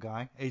 Wonderful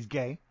guy. He's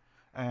gay,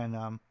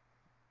 and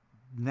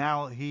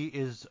now he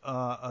is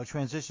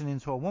transitioning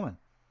into a woman.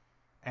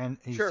 And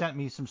he Sure. sent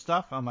me some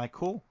stuff. I'm like,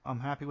 cool. I'm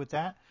happy with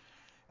that.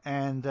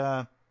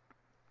 And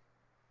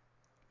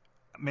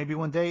maybe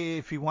one day,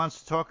 if he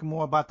wants to talk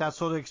more about that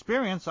sort of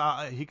experience,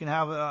 he can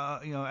have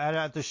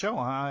at the show.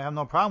 I have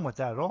no problem with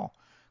that at all,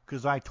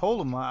 because I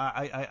told him,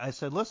 I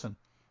said, listen,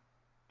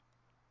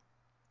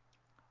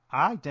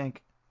 I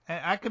think,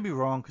 and I could be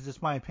wrong because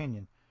it's my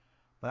opinion,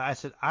 but I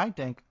said I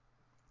think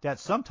that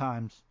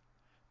sometimes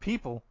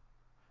people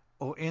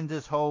or in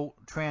this whole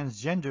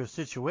transgender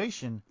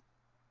situation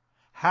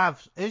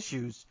have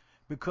issues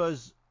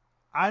because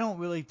I don't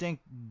really think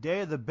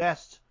they're the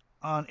best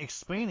on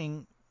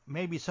explaining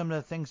maybe some of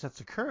the things that's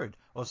occurred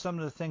or some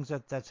of the things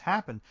that's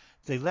happened.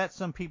 They let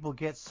some people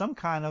get some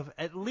kind of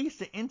at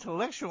least an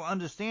intellectual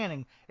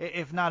understanding,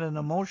 if not an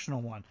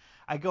emotional one.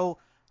 I go,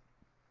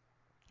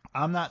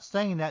 I'm not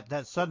saying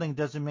that suddenly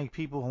doesn't make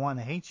people want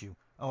to hate you,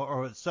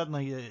 or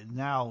suddenly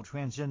now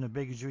transgender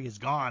bigotry is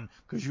gone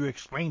because you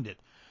explained it.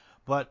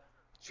 But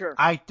Sure.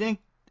 I think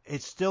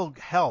it still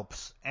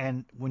helps.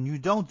 And when you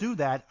don't do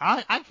that,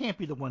 I can't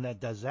be the one that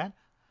does that.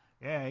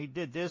 Yeah, he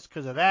did this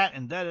because of that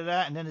and da da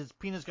da, and then his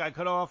penis got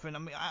cut off, and I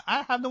mean,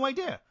 I have no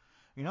idea,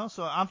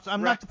 So I'm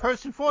Right. not the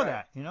person for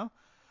Right. that.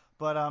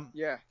 But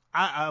Yeah.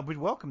 I would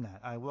welcome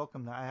that. I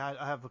welcome that.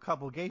 I have a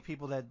couple of gay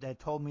people that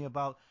told me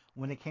about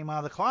when they came out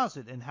of the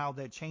closet and how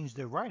they changed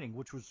their writing,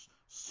 which was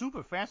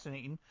super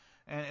fascinating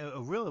and a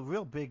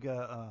real big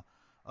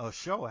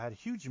show. I had a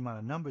huge amount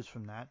of numbers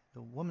from that.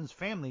 The woman's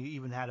family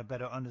even had a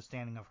better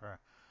understanding of her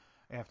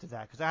after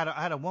that, because I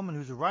had a woman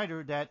who's a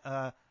writer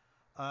that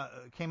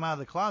came out of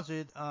the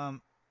closet, I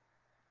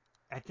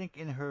think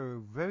in her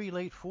very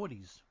late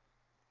 40s.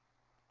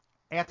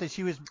 After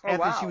she was Oh,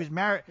 wow.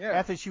 married, Yeah.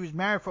 after she was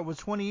married for over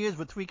 20 years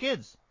with 3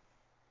 kids,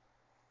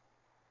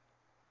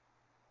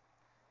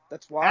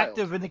 That's wild.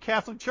 active in the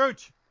Catholic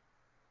Church.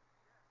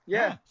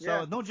 Yeah.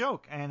 So no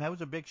joke, and that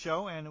was a big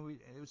show, and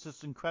it was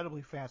just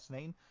incredibly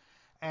fascinating.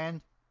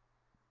 And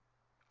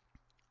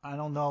I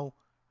don't know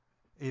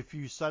if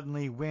you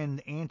suddenly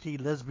win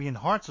anti-lesbian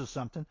hearts or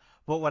something,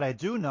 but what I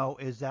do know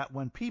is that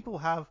when people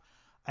have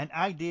an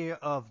idea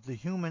of the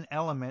human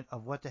element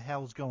of what the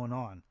hell's going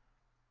on,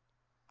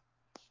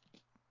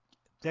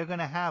 they're going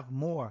to have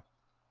more,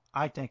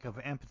 I think, of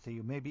empathy,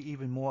 or maybe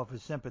even more of a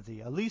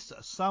sympathy, at least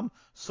some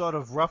sort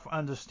of rough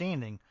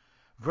understanding,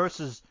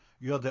 versus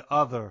you're the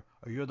other,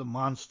 or you're the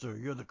monster,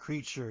 you're the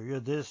creature, you're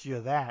this,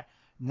 you're that.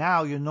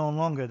 Now you're no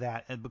longer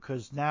that,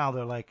 because now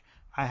they're like,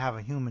 I have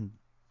a human,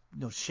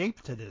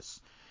 shape to this.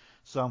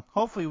 So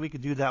hopefully we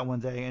could do that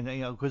one day, and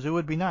because it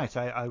would be nice.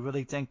 I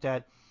really think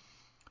that,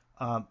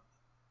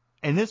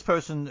 and this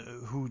person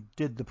who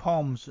did the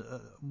poems,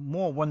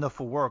 more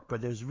wonderful work,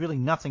 but there's really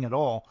nothing at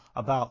all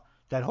about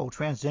that whole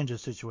transgender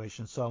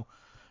situation. So,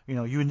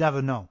 you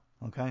never know,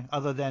 okay?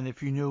 Other than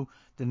if you knew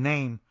the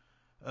name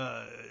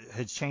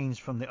had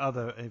changed from the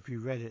other, if you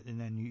read it, and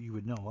then you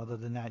would know. Other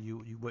than that,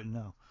 you wouldn't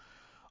know.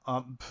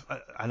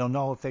 I don't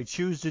know if they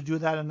choose to do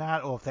that or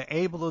not, or if they're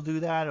able to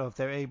do that, or if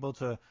they're able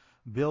to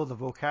build a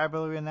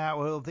vocabulary in that,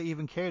 or if they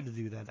even care to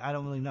do that. I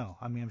don't really know.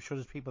 I mean, I'm sure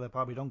there's people that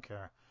probably don't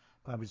care.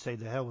 Probably say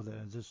the hell with it.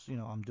 And just,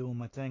 I'm doing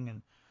my thing,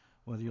 and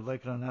whether you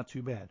like it or not,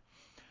 too bad.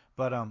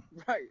 But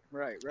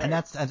Right. and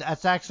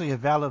that's actually a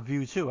valid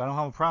view too. I don't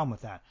have a problem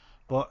with that.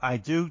 But I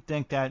do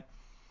think that,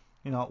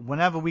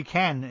 whenever we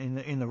can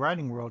in the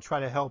writing world,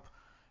 try to help,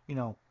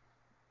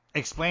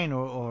 explain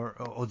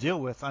or deal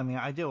with. I mean,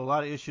 I deal with a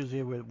lot of issues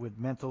here with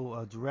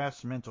mental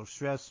duress, mental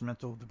stress,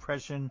 mental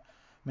depression,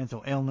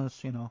 mental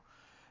illness,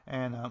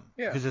 and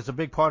Yeah. because it's a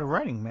big part of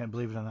writing, man,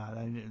 believe it or not.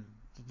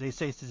 They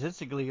say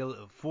statistically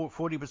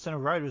 40%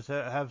 of writers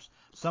have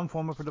some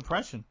form of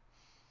depression.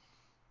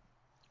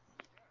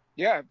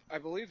 Yeah, I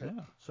believe it.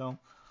 Yeah.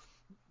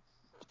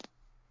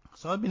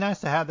 So it'd be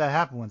nice to have that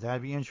happen one day.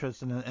 I'd be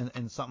interested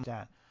in something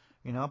like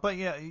that, But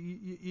yeah,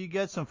 you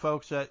get some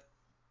folks that,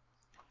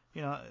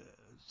 you know,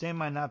 they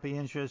might not be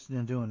interested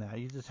in doing that.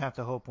 You just have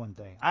to hope one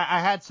day. I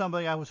had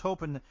somebody I was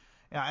hoping.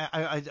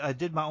 I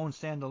did my own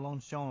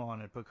standalone show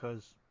on it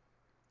because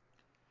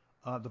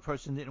the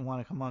person didn't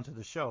want to come onto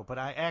the show. But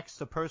I asked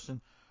the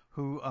person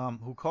who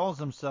calls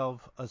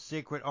himself a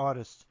sacred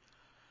artist,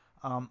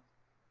 um,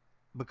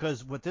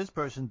 because what this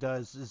person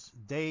does is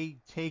they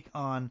take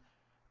on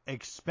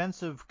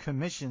expensive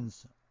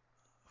commissions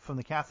from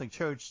the Catholic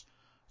Church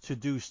to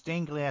do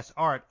stained glass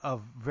art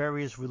of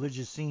various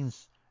religious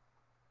scenes.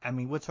 I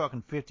mean, we're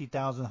talking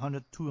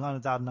 $50,000,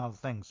 $200,000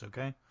 things,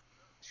 okay?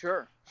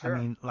 Sure, I sure.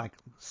 mean, like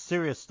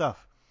serious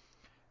stuff.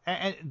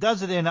 And it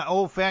does it in an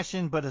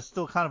old-fashioned, but it's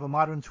still kind of a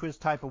modern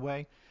twist type of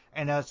way.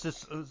 And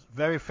it's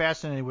very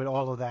fascinating with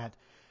all of that,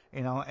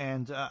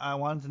 And I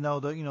wanted to know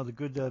the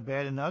good, the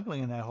bad, and the ugly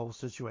in that whole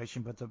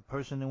situation. But the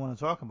person didn't want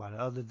to talk about it,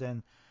 other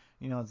than,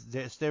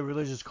 it's their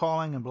religious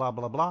calling and blah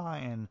blah blah,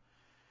 and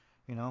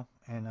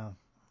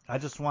I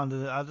just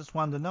wanted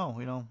to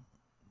know,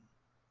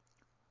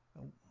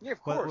 Yeah, of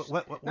what course.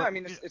 what what, No, what I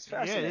mean it's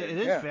yeah, it fascinating.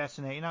 is Yeah.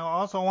 fascinating. I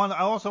also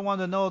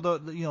want to know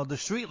the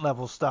street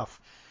level stuff.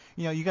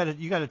 You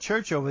got a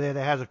church over there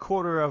that has a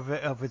quarter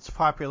of its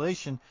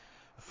population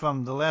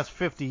from the last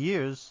 50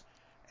 years,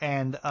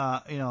 and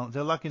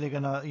they're lucky they're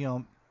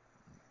gonna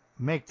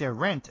make their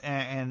rent,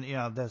 and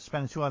they're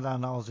spending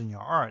 $200,000 in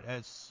your art.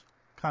 It's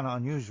kind of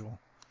unusual,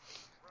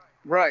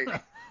 Right.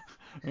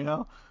 you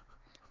know.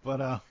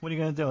 But what are you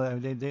gonna do?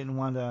 They didn't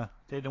want to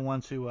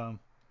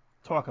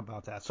talk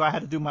about that. So I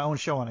had to do my own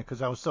show on it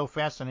because I was so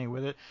fascinated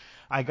with it.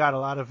 I got a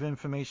lot of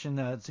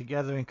information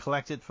together and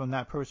collected from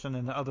that person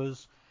and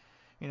others,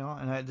 and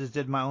I just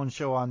did my own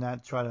show on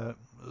that, try to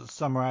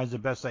summarize the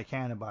best I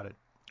can about it.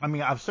 I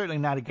mean, I'm certainly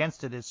not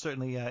against it. It's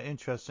certainly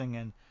interesting,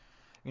 and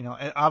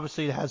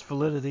obviously it has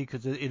validity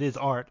because it is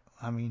art.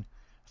 I mean,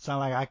 it's not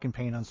like I can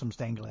paint on some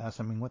stained glass.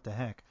 I mean, what the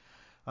heck?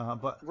 Uh,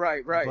 but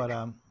Right, right.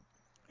 but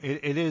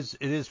it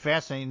is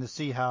fascinating to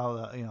see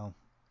how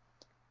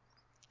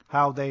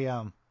how they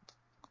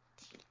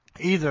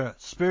either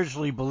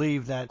spiritually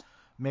believe that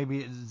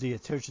maybe the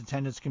church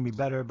attendance can be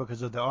better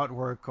because of the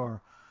artwork,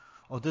 or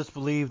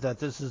disbelieve that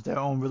this is their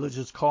own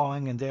religious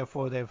calling and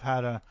therefore they've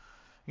had a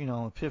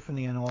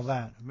epiphany and all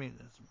that. I mean,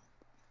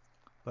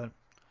 but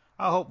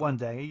I hope one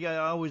day. You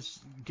always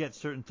get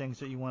certain things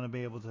that you want to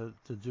be able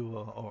to do,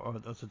 or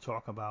to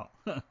talk about.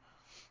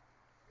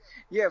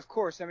 Yeah, of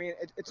course. I mean,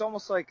 it's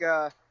almost like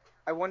I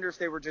wonder if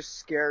they were just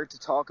scared to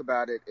talk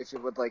about it, if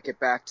it would like get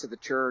back to the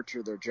church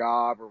or their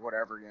job or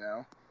whatever, you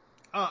know.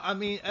 I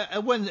mean,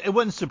 it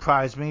wouldn't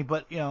surprise me,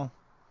 but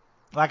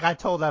like I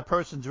told that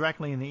person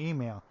directly in the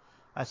email,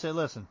 I said,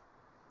 listen,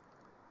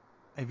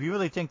 if you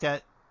really think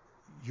that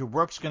your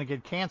work's going to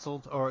get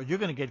canceled, or you're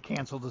going to get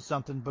canceled or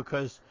something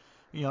because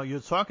you're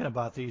talking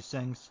about these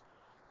things,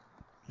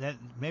 then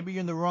maybe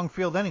you're in the wrong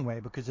field anyway.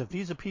 Because if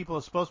these are people who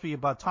are supposed to be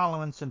about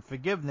tolerance and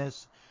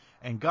forgiveness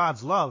and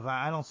God's love,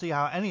 I don't see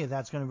how any of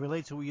that's going to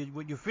relate to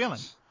what you're feeling.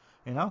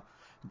 You know.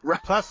 Right,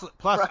 Plus,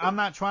 right. I'm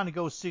not trying to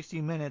go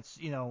 60 minutes,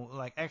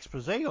 like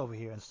expose over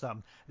here and stuff.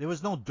 There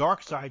was no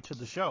dark side to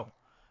the show.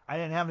 I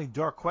didn't have any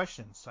dark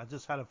questions. I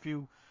just had a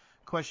few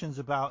questions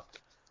about,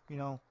 you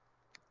know,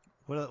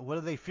 what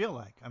do they feel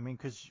like? I mean,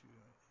 because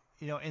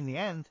in the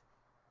end,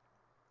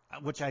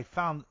 which I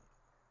found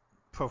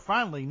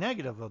profoundly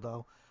negative,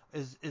 though,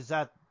 is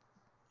that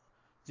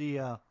the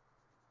uh,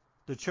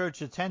 the church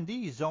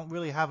attendees don't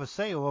really have a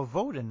say or a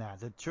vote in that.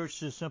 The church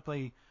just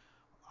simply,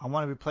 I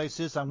want to replace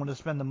this, I want to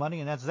spend the money,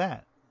 and that's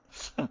that.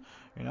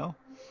 you know?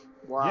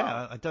 Wow.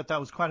 Yeah, I thought that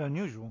was quite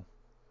unusual.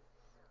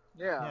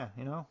 Yeah.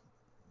 Yeah,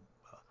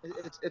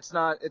 It's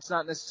not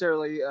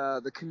necessarily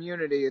the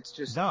community. It's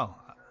just no,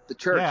 the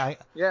yeah, church.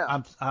 Yeah.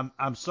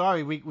 I'm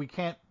sorry, we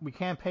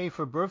can't pay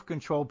for birth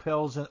control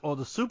pills or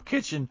the soup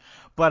kitchen,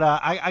 but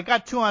I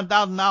got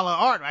 $200,000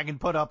 art I can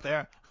put up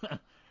there.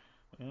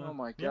 Oh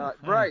my Yeah,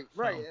 God. Right,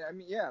 right. so I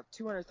mean, yeah,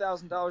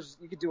 $200,000.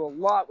 You could do a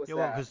lot with yeah,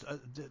 well, that. because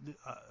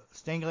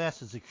stained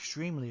glass is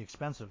extremely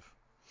expensive.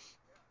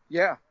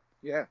 Yeah,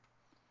 yeah.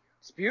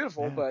 It's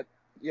beautiful, Yeah, but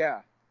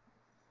yeah.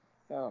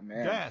 Oh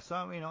man. yeah.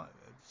 So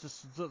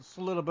it's just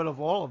a little bit of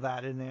all of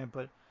that in there,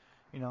 but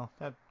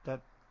that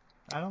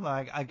I don't know.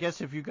 I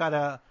guess if you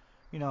got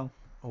you know,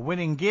 a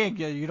winning gig,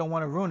 you don't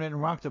want to ruin it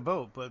and rock the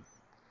boat. But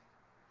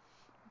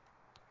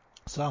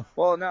so,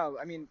 Well, no,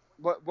 I mean,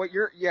 what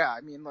you're, yeah,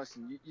 I mean,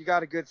 listen, you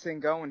got a good thing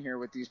going here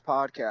with these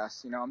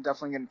podcasts. You know, I'm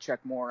definitely going to check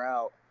more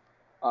out.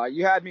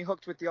 You had me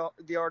hooked with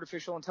the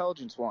artificial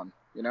intelligence one,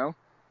 you know?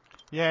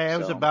 yeah, it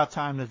was So, about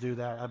time to do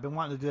that. I've been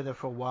wanting to do that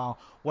for a while.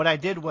 What I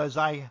did was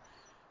I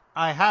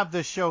have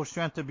this show,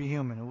 Strength to Be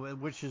Human,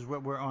 which is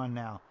what we're on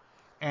now,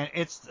 and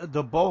it's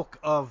the bulk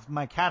of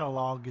my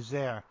catalog is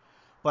there.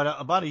 But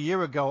about a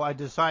year ago, I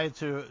decided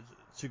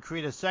to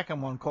create a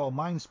second one called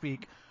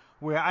Mindspeak,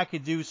 where I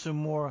could do some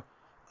more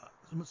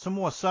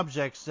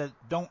subjects that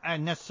don't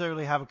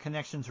necessarily have a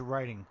connection to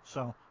writing.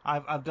 So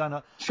I've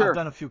done sure.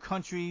 a few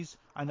countries.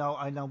 I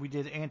know. We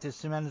did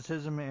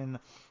anti-Semitism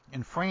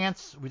in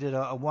France. We did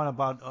a one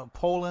about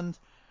Poland.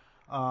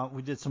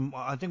 We did some.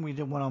 I think we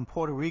did one on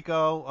Puerto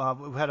Rico.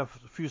 We've had a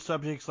few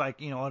subjects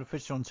like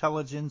artificial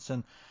intelligence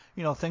and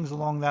things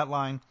along that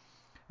line.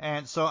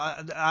 And so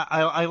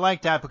I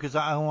like that because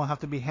I don't have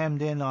to be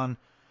hemmed in on.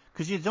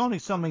 Because there's only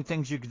so many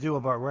things you can do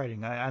about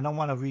writing. I don't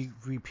want to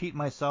repeat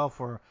myself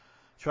or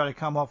try to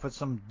come up with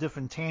some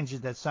different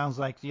tangent that sounds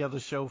like the other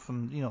show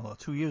from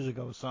 2 years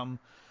ago or something.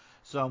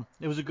 So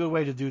it was a good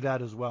way to do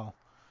that as well.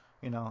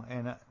 And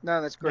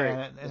No, that's great.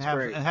 yeah, That's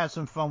great. and have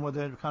some fun with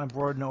it, kind of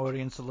broaden the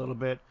audience a little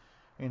bit.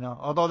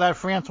 Although that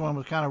France one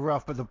was kind of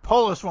rough, but the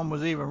Polish one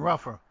was even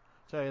rougher.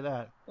 Tell you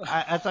that.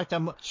 That's like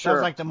that Sure.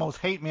 was like the most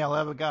hate mail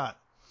I ever got.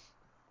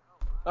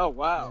 Oh,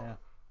 wow. Yeah.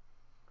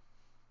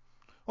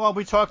 Well,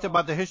 we talked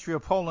about the history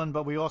of Poland,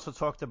 but we also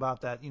talked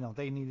about that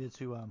they needed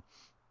to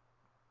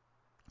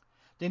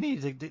they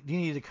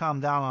needed to calm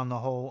down on the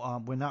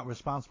whole we're not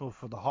responsible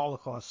for the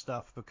Holocaust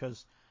stuff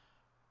because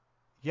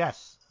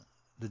yes,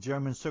 the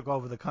Germans took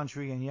over the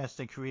country and yes,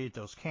 they created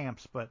those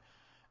camps, but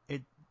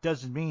it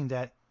doesn't mean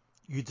that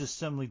you just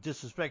simply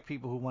disrespect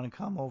people who want to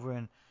come over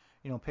and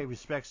pay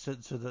respects to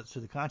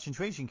the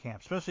concentration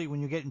camps, especially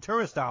when you're getting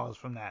tourist dollars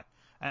from that.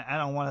 I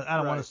don't want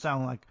to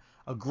sound like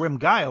a grim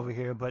guy over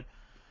here, but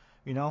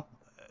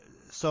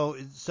so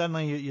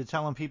suddenly you're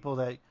telling people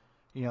that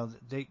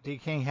they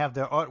can't have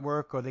their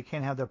artwork or they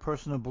can't have their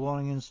personal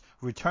belongings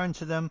returned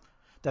to them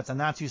that the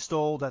Nazis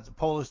stole, that the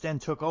Polish then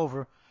took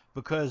over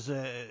because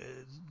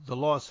the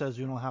law says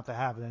you don't have to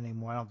have it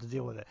anymore. I don't have to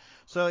deal with it.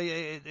 So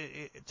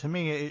to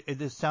me, it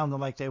just sounded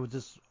like they were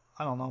just,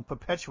 I don't know,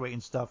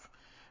 perpetuating stuff,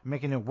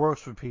 making it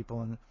worse for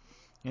people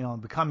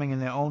and becoming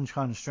in their own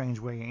kind of strange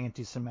way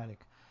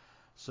anti-Semitic.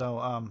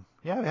 So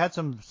yeah, we had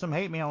some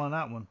hate mail on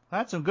that one. I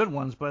had some good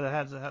ones, but it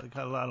had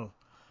a lot of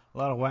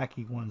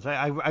wacky ones.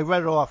 I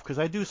read it off because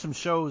I do some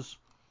shows,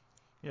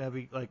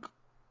 every like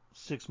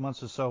 6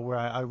 months or so where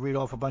I read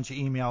off a bunch of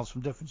emails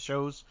from different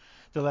shows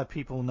to let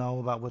people know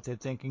about what they're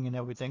thinking and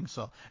everything.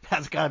 So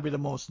that's got to be the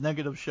most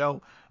negative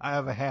show I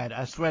ever had.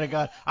 I swear to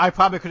God, I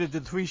probably could have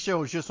did 3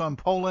 shows just on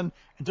Poland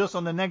and just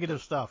on the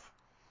negative stuff.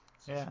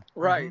 Yeah.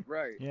 Right,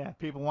 right. Yeah,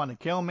 people want to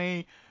kill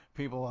me.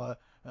 People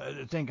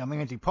think I'm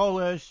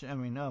anti-Polish. I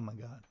mean, oh my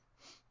God.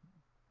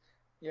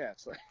 Yeah,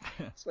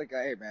 it's like,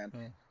 hey man,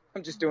 yeah.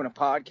 I'm just doing a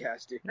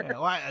podcast here. Yeah,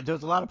 well,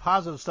 there's a lot of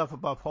positive stuff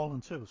about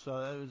Poland too. So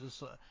it was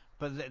just,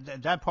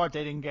 but that part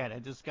they didn't get. I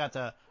just got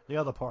the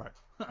other part.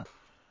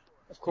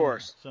 Of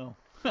course. Yeah,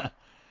 so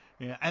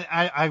yeah, and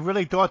I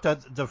really thought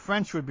that the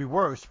French would be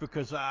worse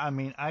because I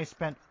mean I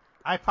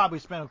probably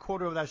spent a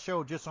quarter of that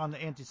show just on the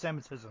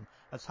anti-Semitism.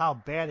 That's how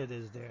bad it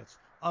is there. It's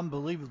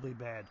unbelievably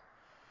bad.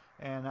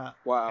 And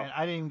wow. And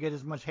I didn't even get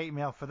as much hate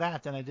mail for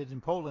that than I did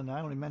in Poland.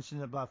 I only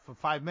mentioned about for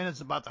 5 minutes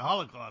about the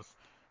Holocaust.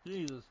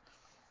 Jesus.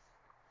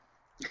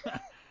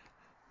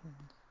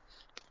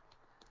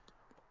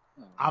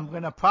 I'm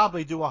going to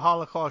probably do a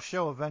Holocaust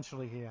show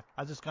eventually here.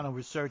 I'm just going to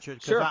research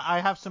it because sure. I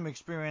have some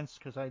experience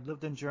because I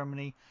lived in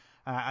Germany.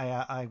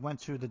 I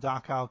went to the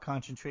Dachau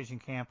concentration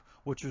camp,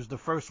 which was the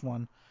first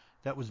one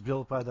that was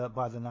built by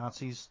the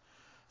Nazis.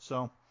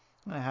 So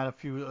I had a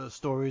few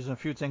stories and a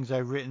few things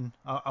I've written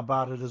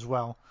about it as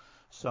well.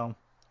 So,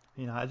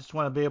 I just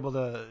want to be able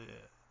to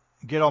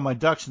get all my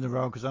ducks in the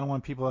row because I don't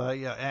want people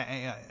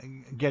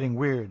getting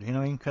weird, you know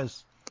what I mean?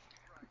 Because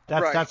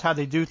that's how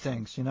they do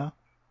things,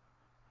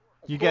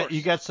 You get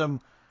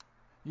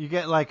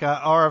like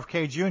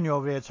RFK Jr.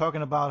 over there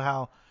talking about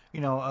how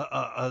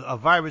a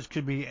virus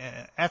could be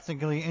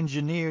ethnically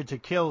engineered to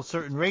kill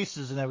certain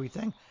races and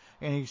everything,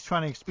 and he's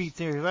trying to speak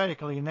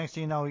theoretically. And next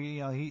thing you know,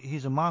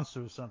 he's a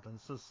monster or something.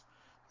 It's just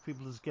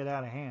people just get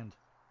out of hand.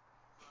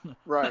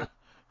 Right.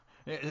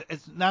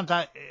 It's not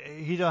that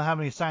he don't have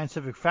any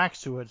scientific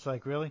facts to it. It's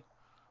like, really?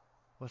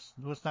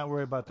 Let's not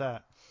worry about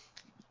that.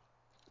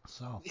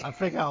 So I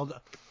think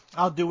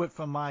I'll do it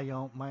from my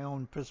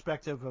own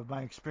perspective of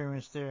my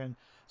experience there and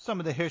some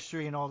of the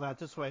history and all that.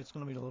 This way, it's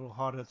going to be a little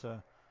harder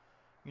to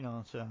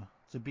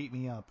to beat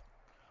me up.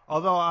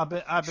 Although I've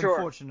been sure.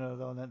 fortunate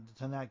though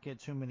to not get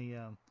too many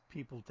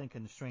people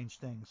thinking strange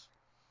things.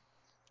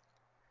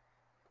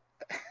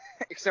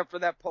 Except for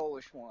that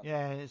Polish one.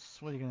 Yeah,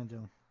 what are you going to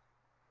do?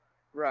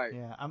 Right.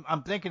 Yeah,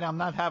 I'm thinking I'm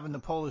not having the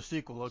Polish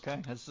sequel,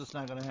 okay? That's just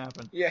not going to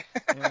happen. Yeah,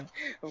 yeah.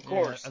 Of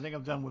course. Yeah, I think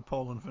I'm done with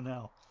Poland for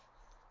now.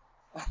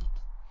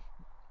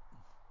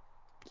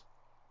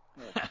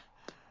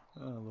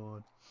 Oh,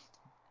 Lord.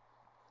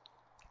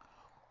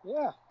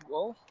 Yeah,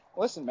 well,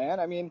 listen, man,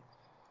 I mean,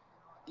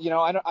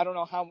 I don't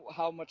know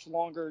how much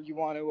longer you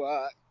want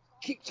to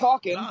keep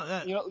talking.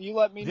 No, you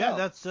let me know.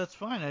 Yeah, that's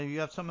fine.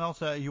 You have something else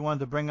that you wanted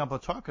to bring up or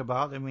talk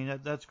about. I mean,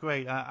 that's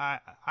great.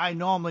 I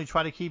normally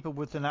try to keep it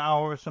within an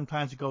hour.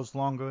 Sometimes it goes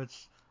longer.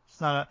 It's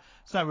not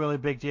really a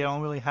big deal. I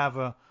don't really have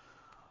a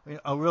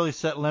really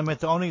set limit.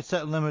 The only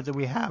set limit that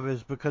we have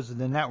is because of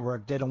the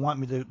network. They don't want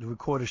me to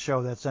record a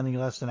show that's any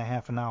less than a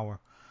half an hour.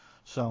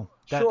 So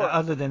sure.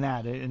 Other than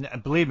that, and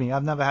believe me,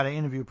 I've never had an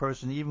interview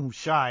person, even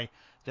shy,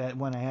 that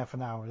went a half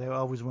an hour. They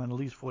always went at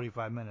least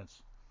 45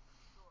 minutes.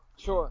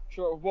 Sure,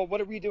 sure. Well, what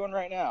are we doing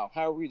right now?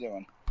 How are we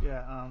doing?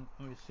 Yeah,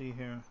 let me see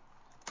here.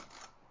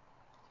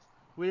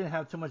 We didn't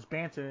have too much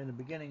banter in the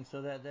beginning,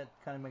 so that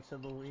kind of makes it a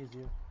little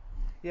easier.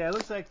 Yeah, it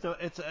looks like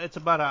it's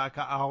about like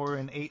an hour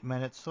and 8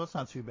 minutes, so it's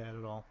not too bad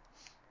at all.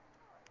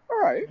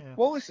 All right. Yeah.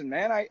 Well, listen,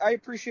 man, I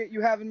appreciate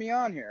you having me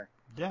on here.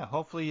 Yeah,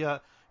 hopefully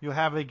you'll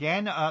have it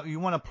again. You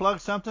want to plug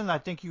something? I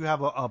think you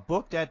have a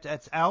book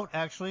that's out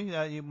actually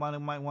that you might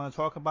want to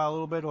talk about a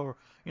little bit, or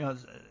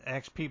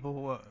ask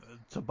people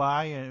to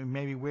buy and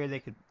maybe where they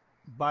could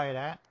buy it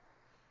at.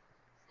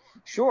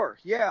 Sure.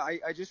 Yeah,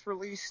 I just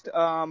released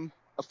a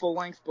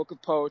full-length book of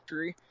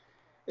poetry.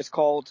 It's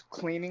called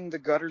Cleaning the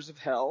Gutters of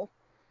Hell.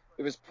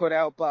 It was put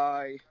out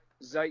by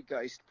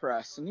Zeitgeist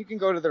Press, and you can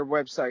go to their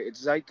website.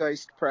 It's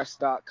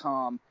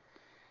zeitgeistpress.com.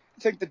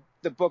 I think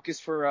the book is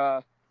for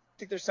I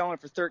think they're selling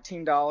it for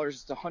 $13.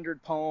 It's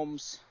 100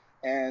 poems,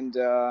 and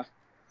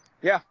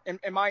yeah, in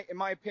my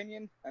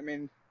opinion, I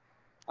mean,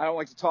 I don't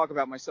like to talk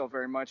about myself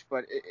very much,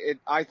 but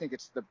I think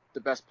it's the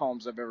best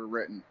poems I've ever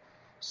written.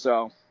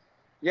 So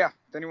yeah,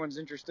 if anyone's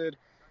interested,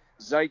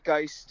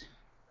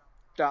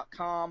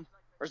 zeitgeist.com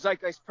or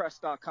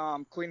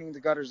zeitgeistpress.com. Cleaning the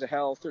Gutters of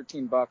Hell,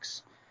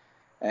 $13,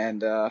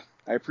 and I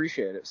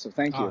appreciate it. So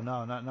thank Oh you.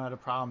 no, not a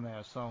problem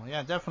there. So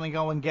yeah, definitely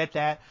go and get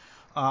that.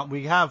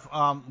 We have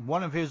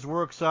one of his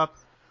works up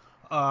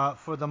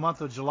for the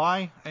month of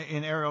July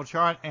in Aerial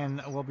Chart,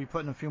 and we'll be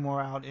putting a few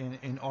more out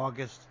in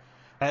August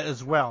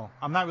as well.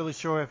 I'm not really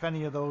sure if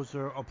any of those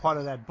are part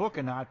of that book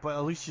or not, but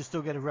at least you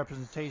still get a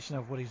representation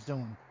of what he's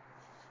doing.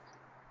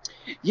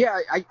 Yeah,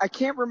 I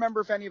can't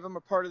remember if any of them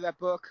are part of that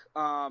book,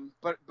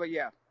 but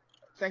yeah,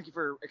 thank you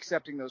for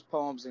accepting those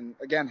poems and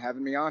again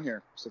having me on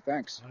here. So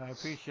thanks. I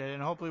appreciate it,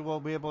 and hopefully we'll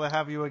be able to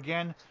have you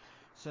again.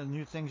 Some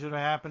new things that are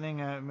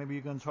happening. Maybe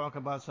you can talk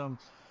about some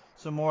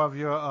more of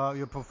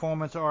your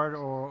performance art,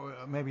 or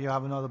maybe you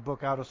have another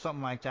book out or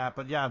something like that.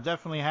 But yeah, I'm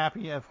definitely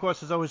happy. Of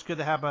course, it's always good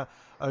to have a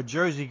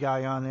Jersey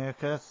guy on there,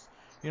 because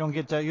you don't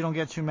get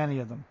too many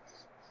of them.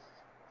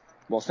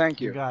 Well,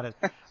 thank You you. got it.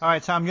 All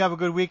right, Tom. You have a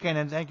good weekend,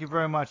 and thank you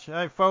very much. All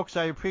right, folks.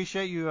 I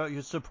appreciate you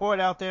your support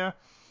out there,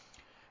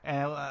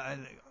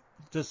 and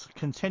just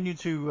continue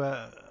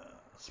to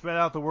spread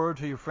out the word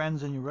to your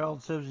friends and your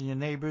relatives and your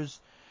neighbors.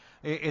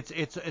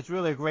 It's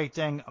really a great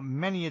thing.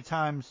 Many a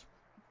times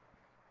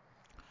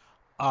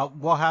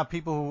we'll have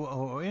people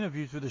who are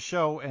interviewed through the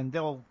show, and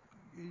they'll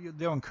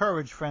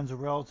encourage friends or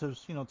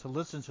relatives, to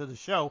listen to the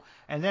show.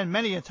 And then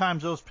many a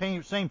times those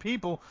same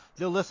people,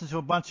 they'll listen to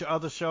a bunch of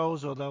other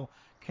shows, or they'll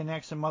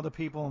connect some other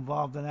people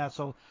involved in that.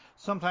 So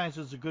sometimes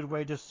it's a good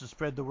way just to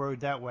spread the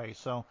word that way.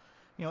 So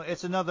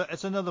it's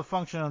another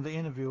function of the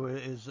interview,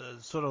 is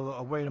sort of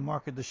a way to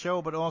market the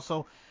show, but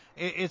also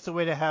it's a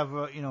way to have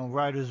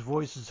writers'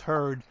 voices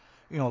heard,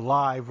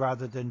 live,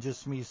 rather than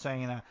just me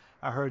saying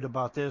I heard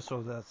about this,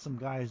 or that some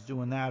guy's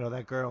doing that, or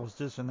that girl's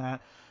this and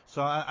that.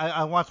 So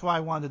that's why I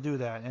wanted to do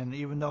that. And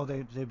even though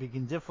they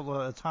begin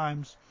difficult at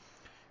times,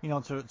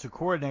 to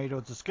coordinate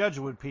or to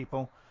schedule with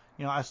people,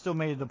 I still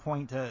made it a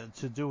point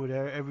to do it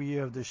every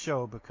year of the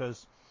show,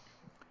 because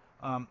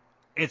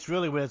it's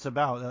really what it's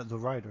about, the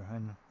writer,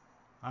 and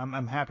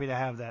I'm happy to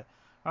have that.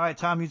 All right,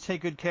 Tom, you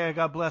take good care.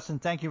 God bless,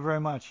 and thank you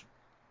very much.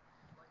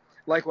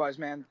 Likewise,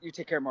 man. You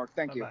take care, Mark.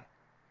 Thank you. Bye-bye.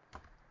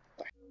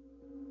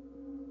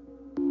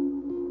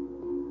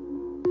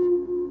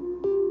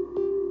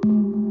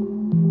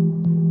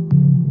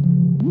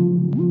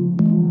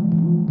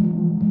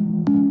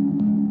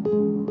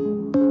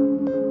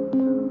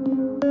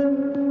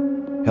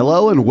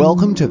 Hello and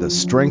welcome to the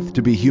Strength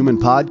to be Human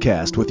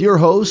podcast with your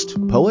host,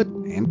 poet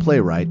and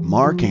playwright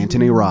Mark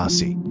Anthony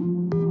Rossi.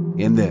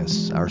 In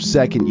this, our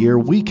second year,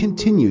 we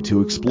continue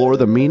to explore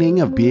the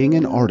meaning of being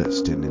an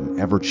artist in an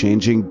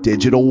ever-changing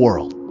digital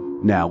world.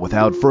 Now,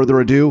 without further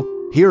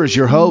ado, here is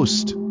your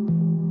host,